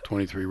in that.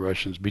 23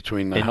 Russians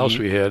between the house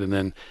we had and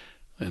then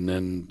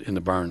in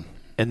the barn.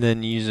 And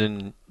then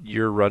using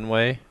your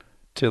runway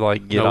to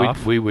get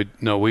off. We would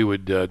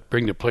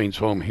bring the planes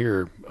home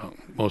here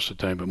most of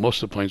the time, but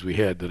most of the planes we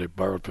had that I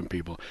borrowed from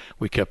people,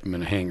 we kept them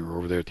in a hangar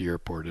over there at the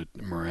airport at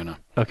Marana.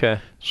 Okay.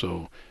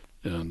 So.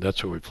 And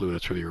that's where we flew.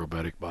 That's where the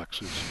aerobatic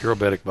box is.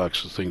 Aerobatic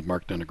box is things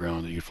marked on the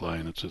ground that you fly,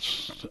 and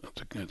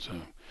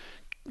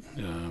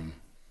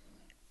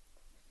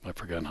I've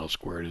forgotten how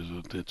square it is.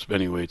 It's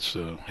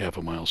half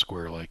a mile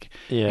square, And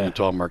it's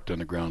all marked on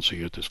the ground, so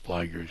you have to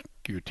fly your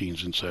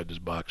routines inside this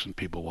box, and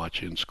people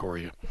watch you and score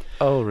you.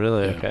 Oh,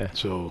 really? Yeah. Okay.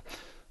 So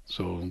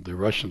the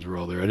Russians were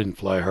all there. I didn't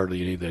fly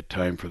hardly any of that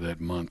time for that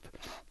month,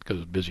 because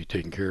I was busy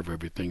taking care of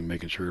everything,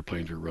 making sure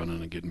airplanes were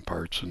running and getting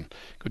parts. And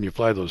when you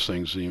fly those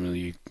things,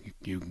 you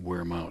wear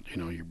them out.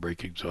 You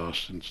break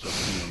exhaust and stuff.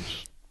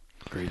 It's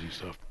crazy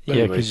stuff. But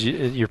yeah, because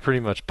you're pretty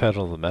much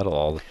pedal to the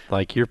metal.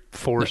 You're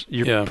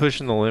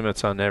pushing the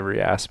limits on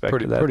every aspect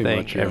of that thing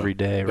much, every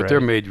day. But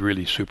they're made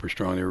really super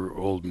strong. They're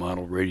old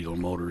model radial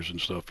motors and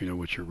stuff,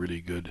 which are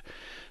really good,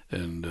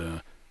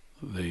 and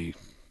they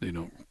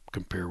don't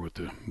compare with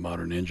the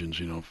modern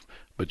engines,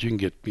 but you can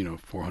get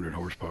 400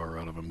 horsepower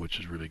out of them, which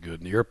is really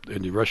good.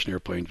 And the Russian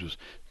airplanes was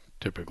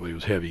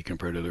heavy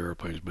compared to their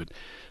airplanes, but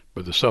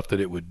the stuff that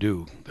it would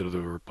do that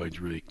other airplanes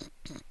really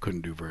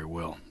couldn't do very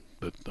well.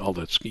 But all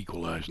that's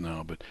equalized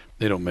now, but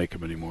they don't make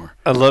them anymore.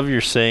 I love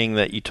your saying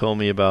that you told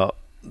me about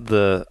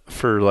the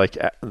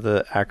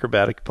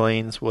acrobatic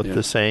planes. What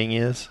the saying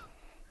is?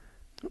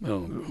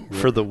 Oh,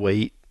 for the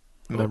weight.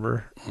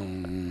 Remember? I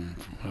You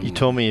don't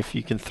told me if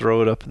you can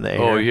throw it up in the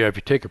air. know. Oh, yeah, if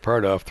you take a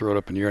part off, throw it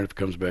up in the air, and if it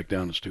comes back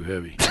down, it's too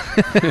heavy.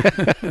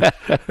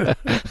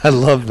 I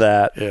love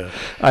that. Yeah.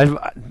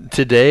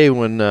 Today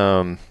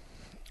when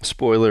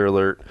spoiler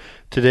alert,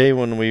 today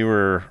when we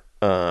were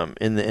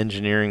in the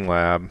engineering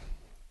lab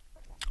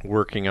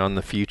working on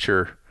the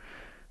future,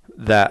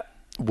 that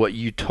what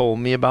you told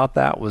me about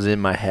that was in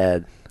my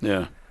head.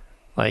 Yeah.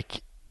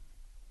 Like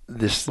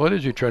this. What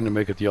is you trying to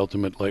make it the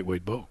ultimate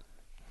lightweight bow?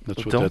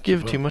 That's what Don't that's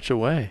give about. too much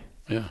away.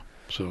 Yeah.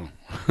 So,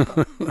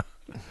 but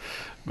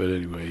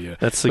anyway, yeah.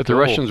 That's the But goal.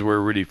 the Russians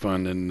were really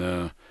fun,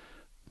 and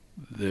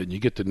then you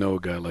get to know a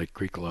guy like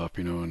Krikalev,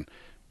 and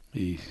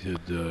he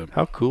said,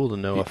 How cool to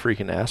know a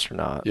freaking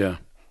astronaut yeah,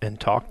 and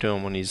talk to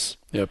him when he's.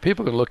 yeah.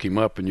 People can look him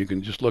up, and you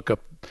can just look up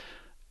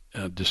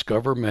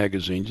Discover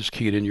Magazine. Just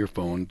key it in your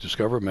phone,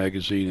 Discover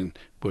Magazine, and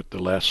put the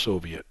last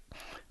Soviet,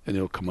 and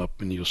it'll come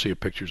up, and you'll see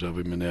pictures of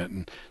him in that.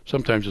 And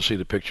sometimes you'll see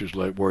the pictures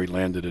like where he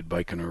landed at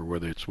Baikonur,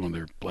 whether it's one of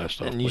their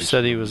blast off. And you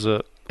said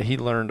he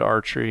learned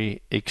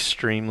archery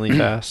extremely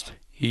fast.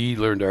 He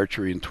learned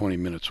archery in 20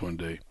 minutes one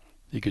day.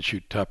 He could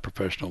shoot top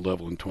professional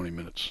level in 20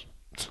 minutes.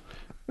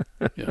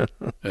 Yeah,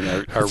 and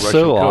our Russian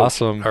so coach,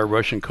 awesome. Our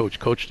Russian coach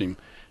coached him,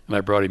 and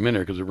I brought him in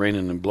there because it was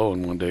raining and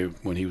blowing one day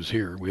when he was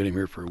here. We had him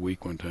here for a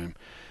week one time,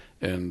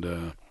 and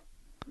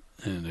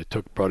I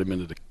brought him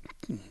into the.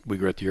 We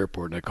were at the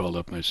airport, and I called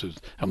up and I said,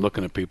 "I'm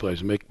looking at people. I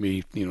said, make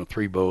me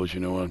 3 bows,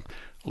 a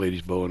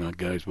lady's bow and a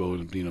guy's bow,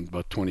 and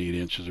about 28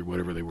 inches or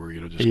whatever they were,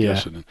 just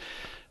guessing,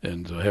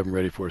 and have them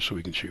ready for us so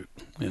we can shoot."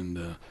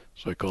 And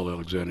so I called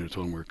Alexander,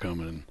 told him we were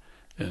coming,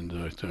 and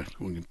I thought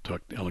we can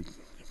talk to Alec.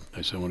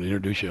 I said, I want to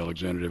introduce you,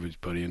 Alexander, to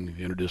everybody, and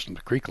he introduced him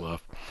to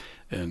Krikalev.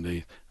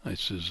 And I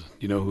says,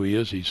 you know who he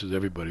is? He says,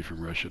 everybody from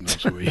Russia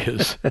knows who he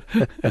is.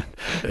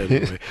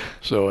 Anyway,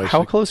 so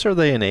How close are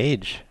they in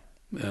age?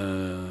 I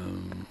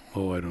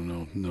don't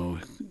know. No,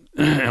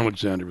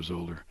 Alexander was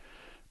older.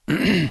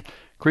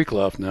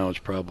 Krikalev now is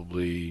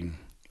probably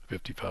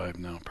 55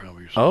 now,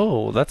 probably. Or something.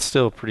 Oh, that's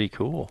still pretty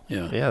cool.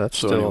 Yeah. That's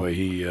so still. Anyway,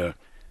 he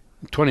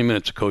 20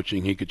 minutes of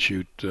coaching, he could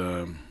shoot.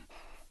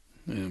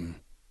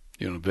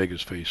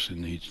 Vegas face,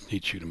 and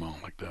he'd shoot them all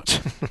like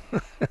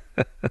that.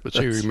 But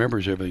see, he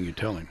remembers everything you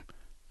tell him,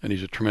 and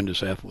he's a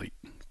tremendous athlete.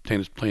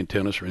 Playing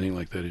tennis or anything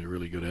like that, he's a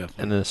really good athlete.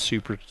 And a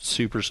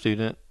super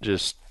student,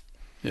 just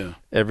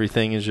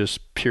everything is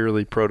just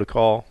purely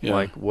protocol. Yeah.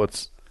 Like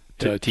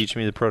teach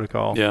me the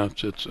protocol. Yeah,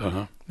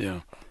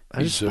 yeah.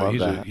 I just love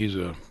that. He's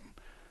a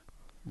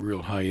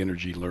real high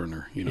energy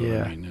learner. You know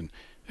what I mean?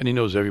 And he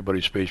knows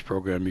everybody's space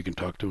program. You can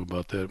talk to him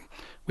about that.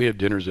 We have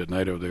dinners at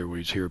night over there where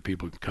he's here.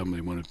 People come,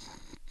 they want to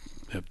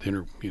have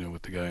dinner,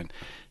 with the guy, and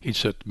he'd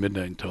sit at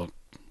midnight and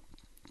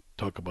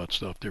talk about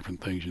stuff,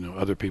 different things,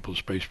 other people's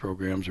space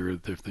programs or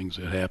other things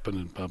that happen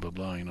and blah blah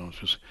blah. It's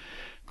just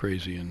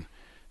crazy. And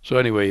so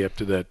anyway,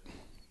 after that,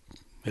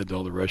 had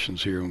all the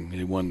Russians here, and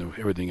he won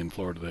everything in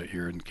Florida that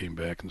year, and came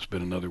back and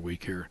spent another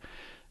week here,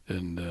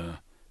 and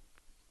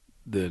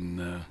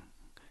then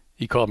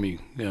he called me,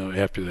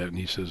 after that, and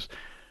he says,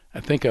 "I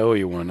think I owe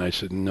you one." I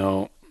said,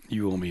 "No,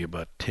 you owe me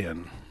about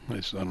 10. I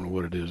said, "I don't know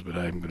what it is, but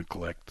I'm going to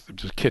collect." I'm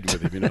just kidding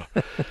with him,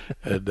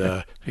 And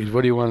he said,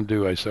 "What do you want to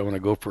do?" I said, "I want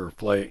to go for a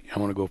flight. I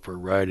want to go for a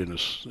ride in a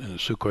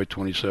Sukhoi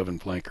 27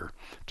 flanker.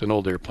 It's an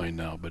old airplane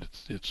now, but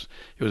it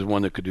was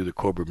one that could do the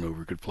Cobra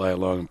maneuver. Could fly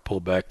along and pull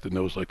back the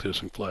nose like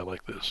this and fly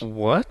like this."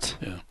 What?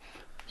 Yeah,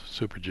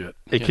 super jet.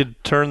 It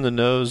could turn the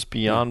nose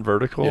beyond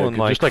vertical and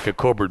just like a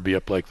Cobra would be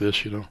up like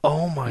this,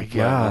 Oh my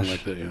gosh!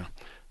 Like that, yeah.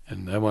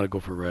 And I want to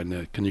go for a ride in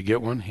that. Can you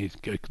get one?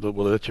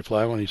 Will they let you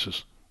fly one? He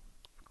says,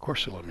 "Of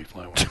course they'll let me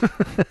fly one."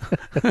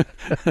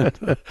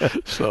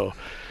 So,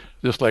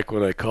 just like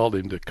when I called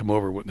him to come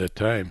over at that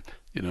time,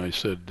 I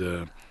said,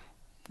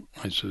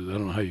 I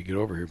don't know how you get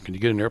over here. Can you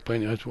get an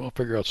airplane? I said, well, I'll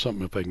figure out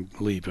something if I can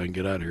leave. I can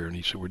get out of here. And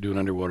he said, we're doing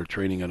underwater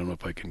training. I don't know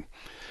if I can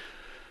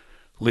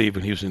leave.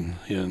 And he was in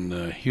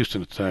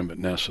Houston at the time at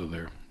NASA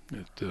there.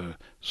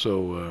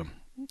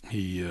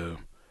 He a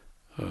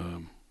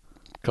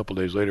couple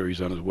of days later,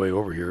 he's on his way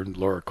over here, and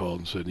Laura called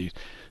and said,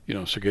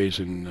 Sergei's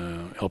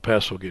in El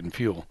Paso getting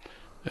fuel.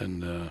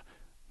 And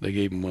they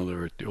gave him one of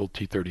their old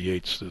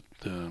T-38s, that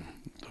the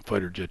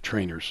fighter jet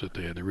trainers that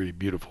they had. They're really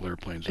beautiful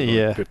airplanes.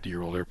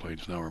 50-year-old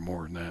airplanes now, or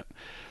more than that.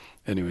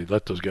 Anyway,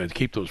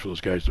 keep those for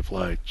those guys to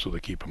fly, so they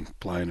keep them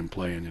flying and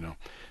playing,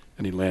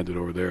 And he landed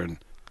over there, and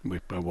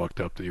I walked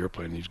up to the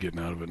airplane, and he's getting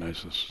out of it, and I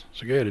says,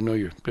 Sergei, I didn't know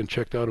you've been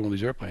checked out on one of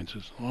these airplanes.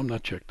 He says, I'm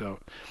not checked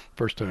out.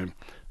 First time.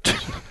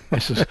 I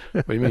says,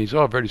 what do you mean? He's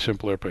a very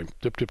simple airplane.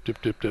 Dip, dip,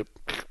 dip, dip, dip.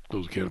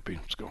 Close the canopy.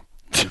 Let's go.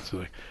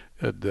 So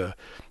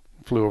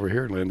flew over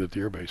here and landed at the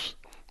airbase.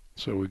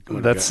 So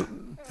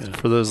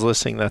for those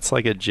listening, that's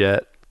like a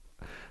jet.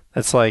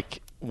 That's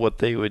like what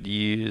they would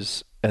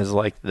use as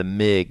like the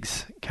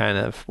MiGs, kind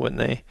of, wouldn't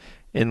they?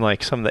 In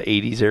like some of the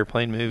 80s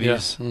airplane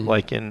movies,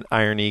 like in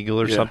Iron Eagle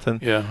or something.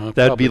 Yeah,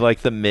 that'd be like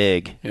the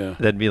MiG. Yeah,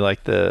 that'd be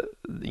like the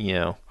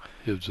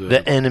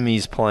the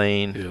enemy's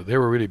plane. Yeah, they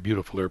were really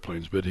beautiful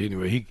airplanes. But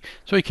anyway,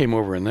 he came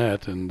over in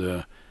that,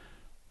 and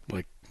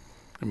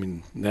I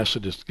mean,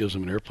 NASA just gives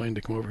him an airplane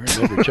to come over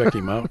here. Never checked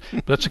him out.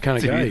 But that's the kind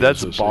of Dude, guy he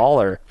that's is.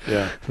 baller.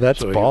 Yeah. That's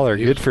So baller.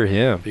 he Good was- for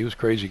him. He was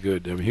crazy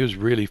good. I mean, he was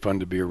really fun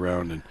to be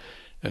around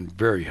and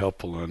very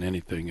helpful on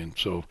anything. And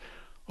so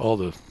all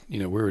the,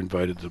 we were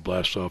invited to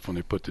blast off when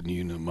they put the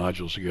new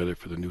modules together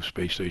for the new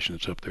space station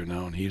that's up there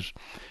now. And he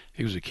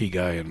was a key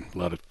guy in a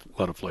lot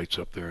of flights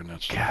up there. And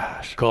that's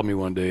Gosh. called me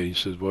one day and he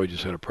says, "Boy, I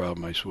just had a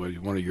problem." I said, "Well,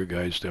 one of your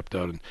guys stepped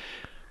out, and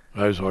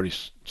I was already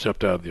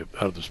stepped out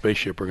of the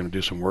spaceship. We're going to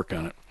do some work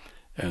on it,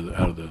 and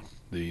out of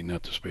the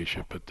not the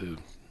spaceship but the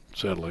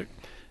satellite."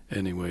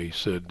 Anyway, he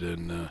said,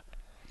 and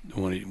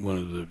one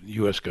of the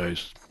U.S.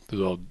 guys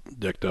was all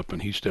decked up,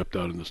 and he stepped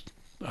out of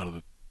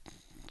the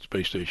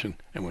space station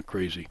and went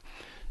crazy.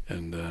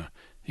 And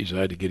he said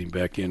I had to get him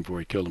back in before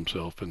he killed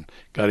himself, and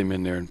got him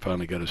in there, and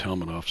finally got his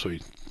helmet off so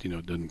he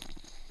didn't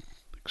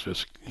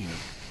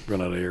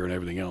run out of air and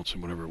everything else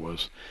and whatever it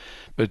was.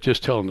 But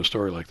just telling the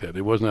story like that,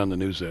 it wasn't on the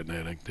news that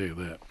night, I can tell you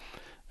that.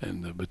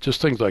 And but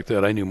just things like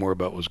that, I knew more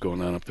about what was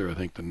going on up there, I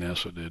think, than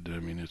NASA did. I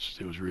mean,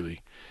 it was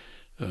really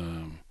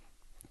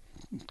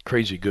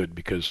crazy good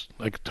because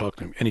I could talk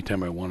to him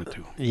anytime I wanted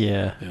to.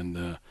 Yeah.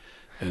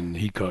 And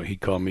he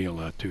called me a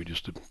lot too,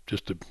 just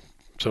to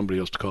somebody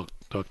else to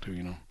talk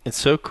to. It's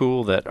so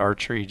cool that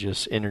archery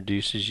just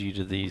introduces you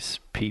to these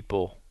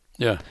people.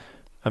 Yeah.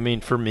 I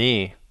mean, for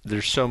me,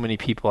 there's so many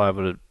people I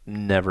would have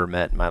never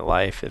met in my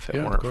life if it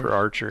Yeah, of weren't course. for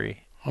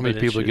archery. How many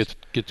But it's people just-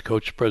 get to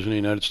coach the President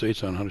of the United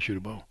States on how to shoot a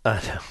bow? I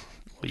know.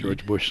 Well,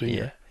 George Bush Sr.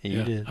 Yeah,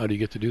 you did. How do you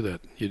get to do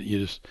that? You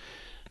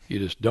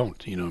just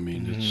don't. You know what I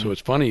mean? Mhm. So it's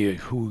funny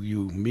who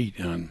you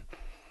meet on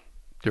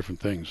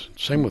different things.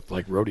 Same with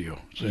like rodeo.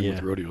 Same Yeah.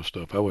 with rodeo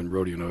stuff. I went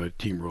rodeo and I had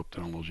team roped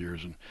all those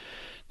years, and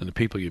the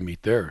people you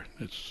meet there,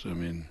 it's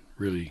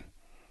really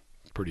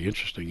pretty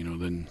interesting.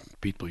 Then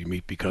people you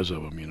meet because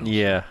of them.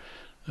 Yeah.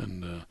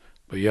 And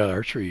but yeah,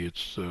 archery,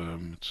 it's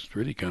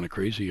really kind of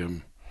crazy.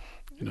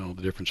 The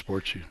different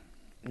sports you.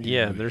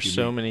 Yeah, you there's meet.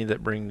 so many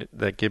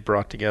that get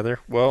brought together.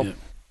 Well,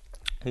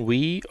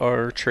 we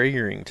are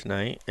Traegering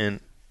tonight,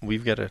 and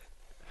we've got to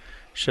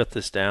shut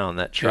this down.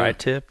 That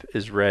tri-tip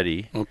is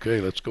ready.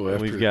 Okay, let's go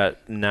after. We've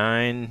got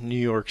 9 New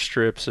York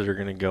strips that are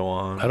going to go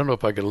on. I don't know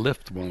if I could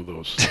lift one of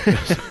those.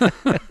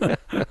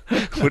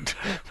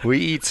 We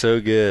eat so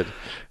good.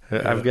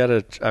 Yeah. I've got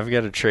a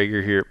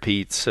Traeger here at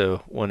Pete's,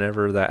 so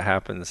whenever that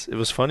happens, it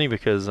was funny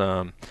because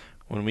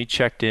when we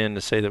checked in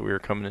to say that we were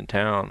coming in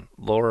town,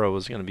 Laura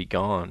was going to be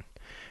gone,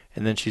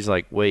 and then she's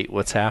like, "Wait,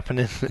 what's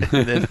happening?"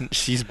 And then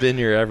she's been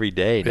here every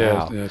day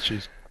now. Yeah,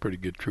 she's a pretty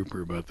good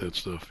trooper about that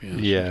stuff. Yeah,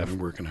 Yeah. she's been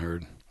working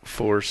hard.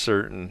 For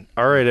certain.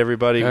 All right,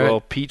 everybody. All right.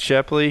 Well, Pete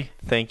Shepley,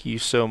 thank you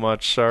so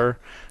much, sir.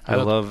 I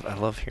Well,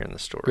 love hearing the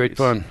stories. Great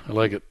fun. I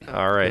like it.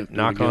 All right, Do it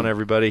knock on, again.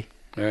 everybody.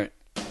 All right.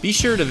 Be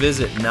sure to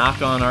visit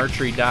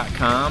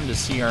knockonarchery.com to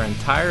see our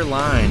entire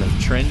line of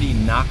trendy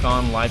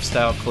knock-on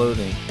lifestyle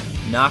clothing.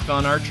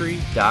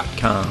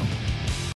 knockonarchery.com.